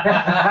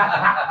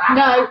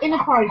 No,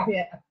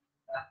 inappropriate.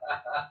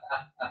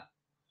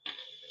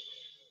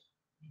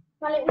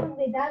 Well, it wouldn't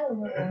be that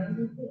over.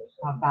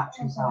 My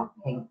batteries are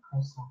pink,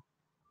 Crystal.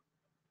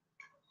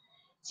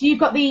 So you've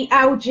got the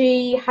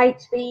LG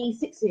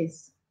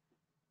HV6s?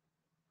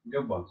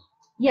 Good ones.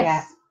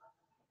 Yes.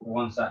 The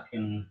ones that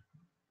can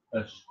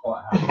push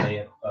quite happily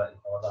at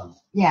 35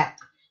 amps. Yeah.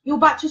 Your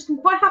batteries can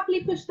quite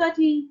happily push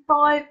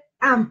 35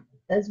 amp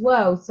as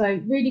well, so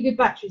really good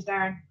batteries,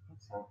 Darren.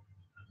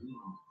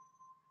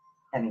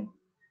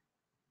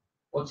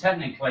 Well,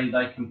 technically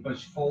they can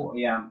push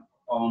 40 amp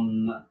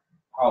on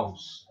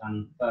pulse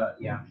and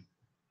 30 amp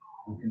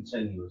on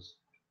continuous.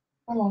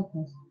 Hello,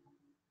 Chris.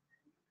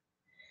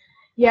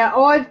 Yeah,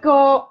 I've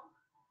got.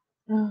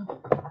 Oh,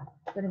 I'm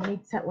gonna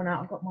need to set one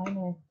out. I've got mine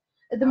here.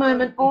 At the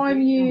moment,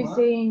 I'm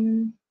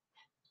using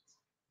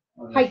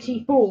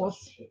HE4s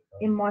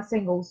in my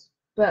singles,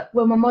 but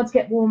when my mods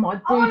get warm,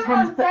 I do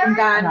tend to put them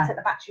down and set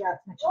the battery out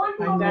to make sure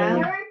they go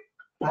down.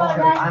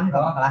 I've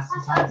got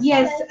glasses on.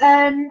 Yes,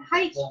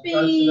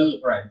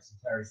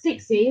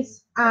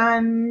 HV6s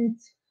and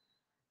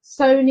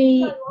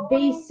Sony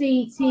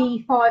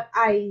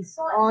VCT5As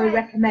I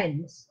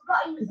recommend,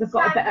 because they've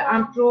got a better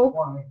amp draw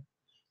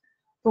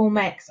for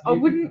mechs. I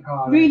wouldn't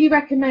really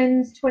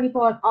recommend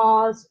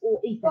 25Rs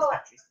or Ethos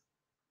batteries,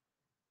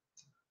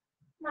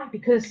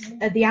 because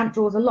the amp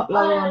draw is a lot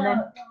lower on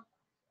them.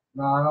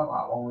 No, not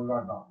that one. We've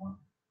had that one.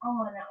 I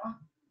want that one.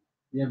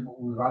 Yeah, but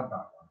we've had that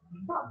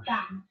one. Not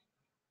that.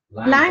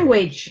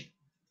 Language.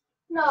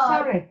 No.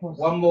 Sorry, Chris.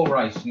 One more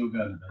race and you'll go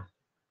to bed.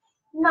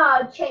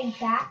 No, change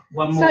that.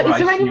 One So, more is race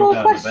there any and you'll more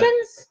go to bed.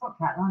 questions? What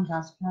that one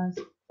does, close.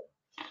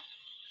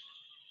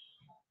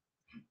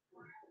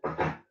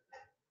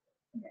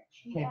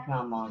 Keep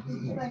on my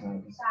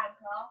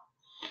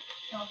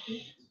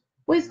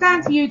Well, it's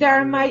down to you,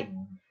 Darren, mate.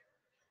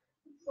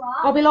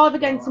 I'll be live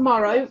again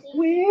tomorrow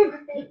with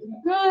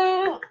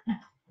the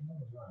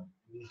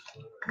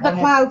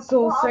cloud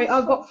sorcery.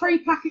 I've got 3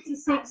 packets of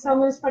 6, so I'm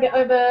going to spread it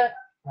over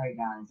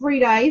 3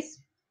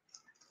 days.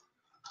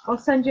 I'll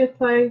send you a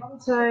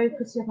photo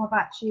because you have my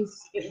batteries.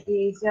 It would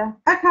be easier.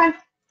 Okay,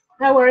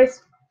 no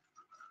worries.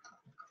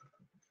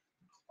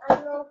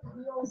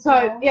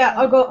 So yeah,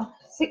 I've got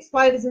 6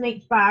 flavours in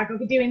each bag. I'll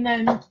be doing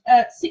them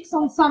 6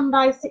 on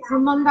Sunday, 6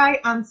 on Monday,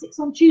 and 6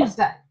 on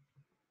Tuesday.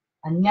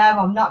 And no,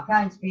 I'm not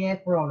going to be here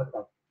for all of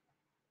them.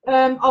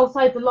 I'll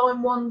save the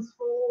lime ones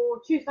for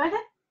Tuesday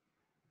then.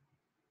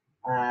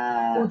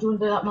 Or do you want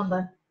to do that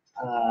Monday?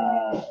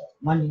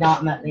 Monday night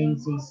I'm at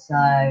Lindsay's, so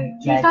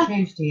yeah,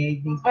 Tuesday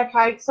evening.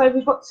 Okay, so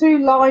we've got 2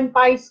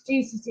 lime-based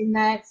juices in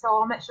there, so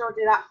I'll make sure I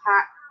do that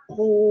pack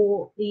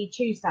for the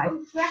Tuesday.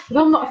 Because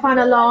I'm not a fan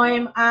of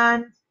lime.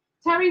 And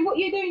Terry, what are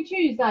you doing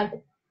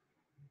Tuesday?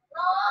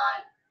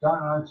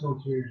 Don't know till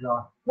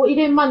Tuesday. What are you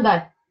doing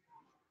Monday?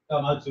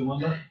 Don't know till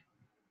Monday.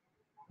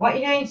 What are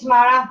you doing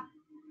tomorrow?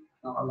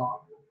 Not a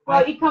lot.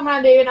 Right, you come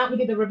round here and help me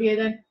do the review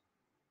then.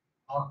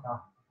 Okay.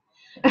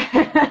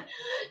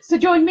 So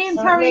join me and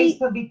So Terry. at least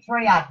there'll be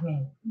 3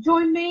 admin.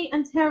 Join me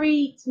and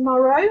Terry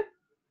tomorrow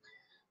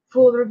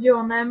for the review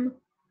on them.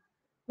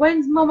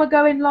 When's Mama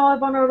going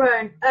live on her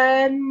own?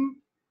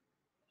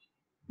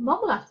 Mum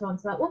will have to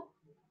answer that one.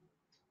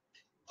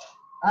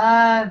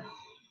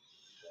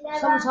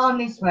 Sometime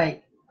this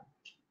week.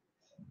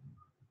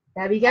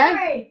 There we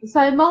go.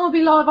 So Mum will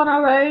be live on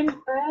her own.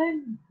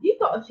 You've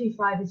got a few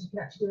flavours you can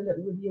actually do a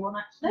little review on,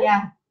 actually.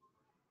 Yeah.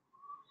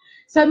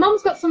 So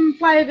Mum's got some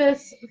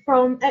flavours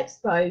from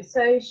Expo,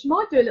 so she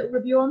might do a little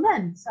review on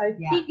them. So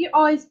keep your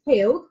eyes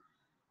peeled.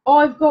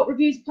 I've got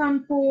reviews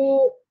planned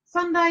for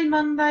Sunday,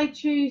 Monday,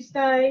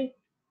 Tuesday.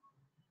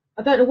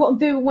 I don't know what I'm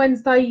doing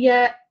Wednesday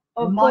yet.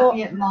 I might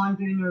be at mine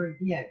doing a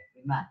review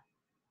with Matt.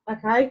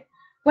 Okay.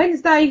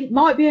 Wednesday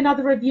might be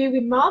another review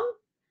with Mum.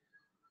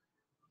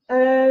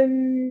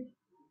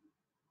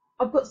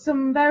 I've got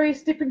some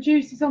various different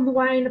juices on the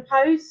way in the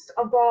post.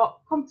 I've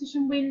got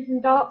Competition Wind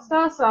and Dark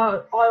Star,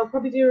 so I'll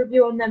probably do a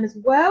review on them as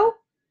well.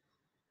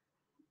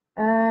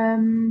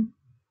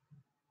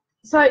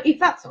 So if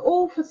that's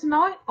all for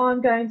tonight,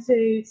 I'm going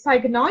to say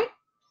goodnight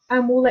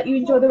and we'll let you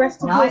enjoy the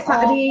rest of your Night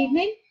Saturday all.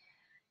 evening.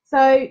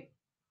 So,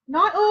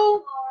 night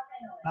all.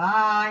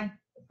 Bye.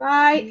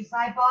 Bye. You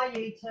say bye,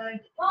 you two.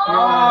 Bye.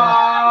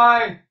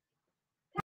 Bye.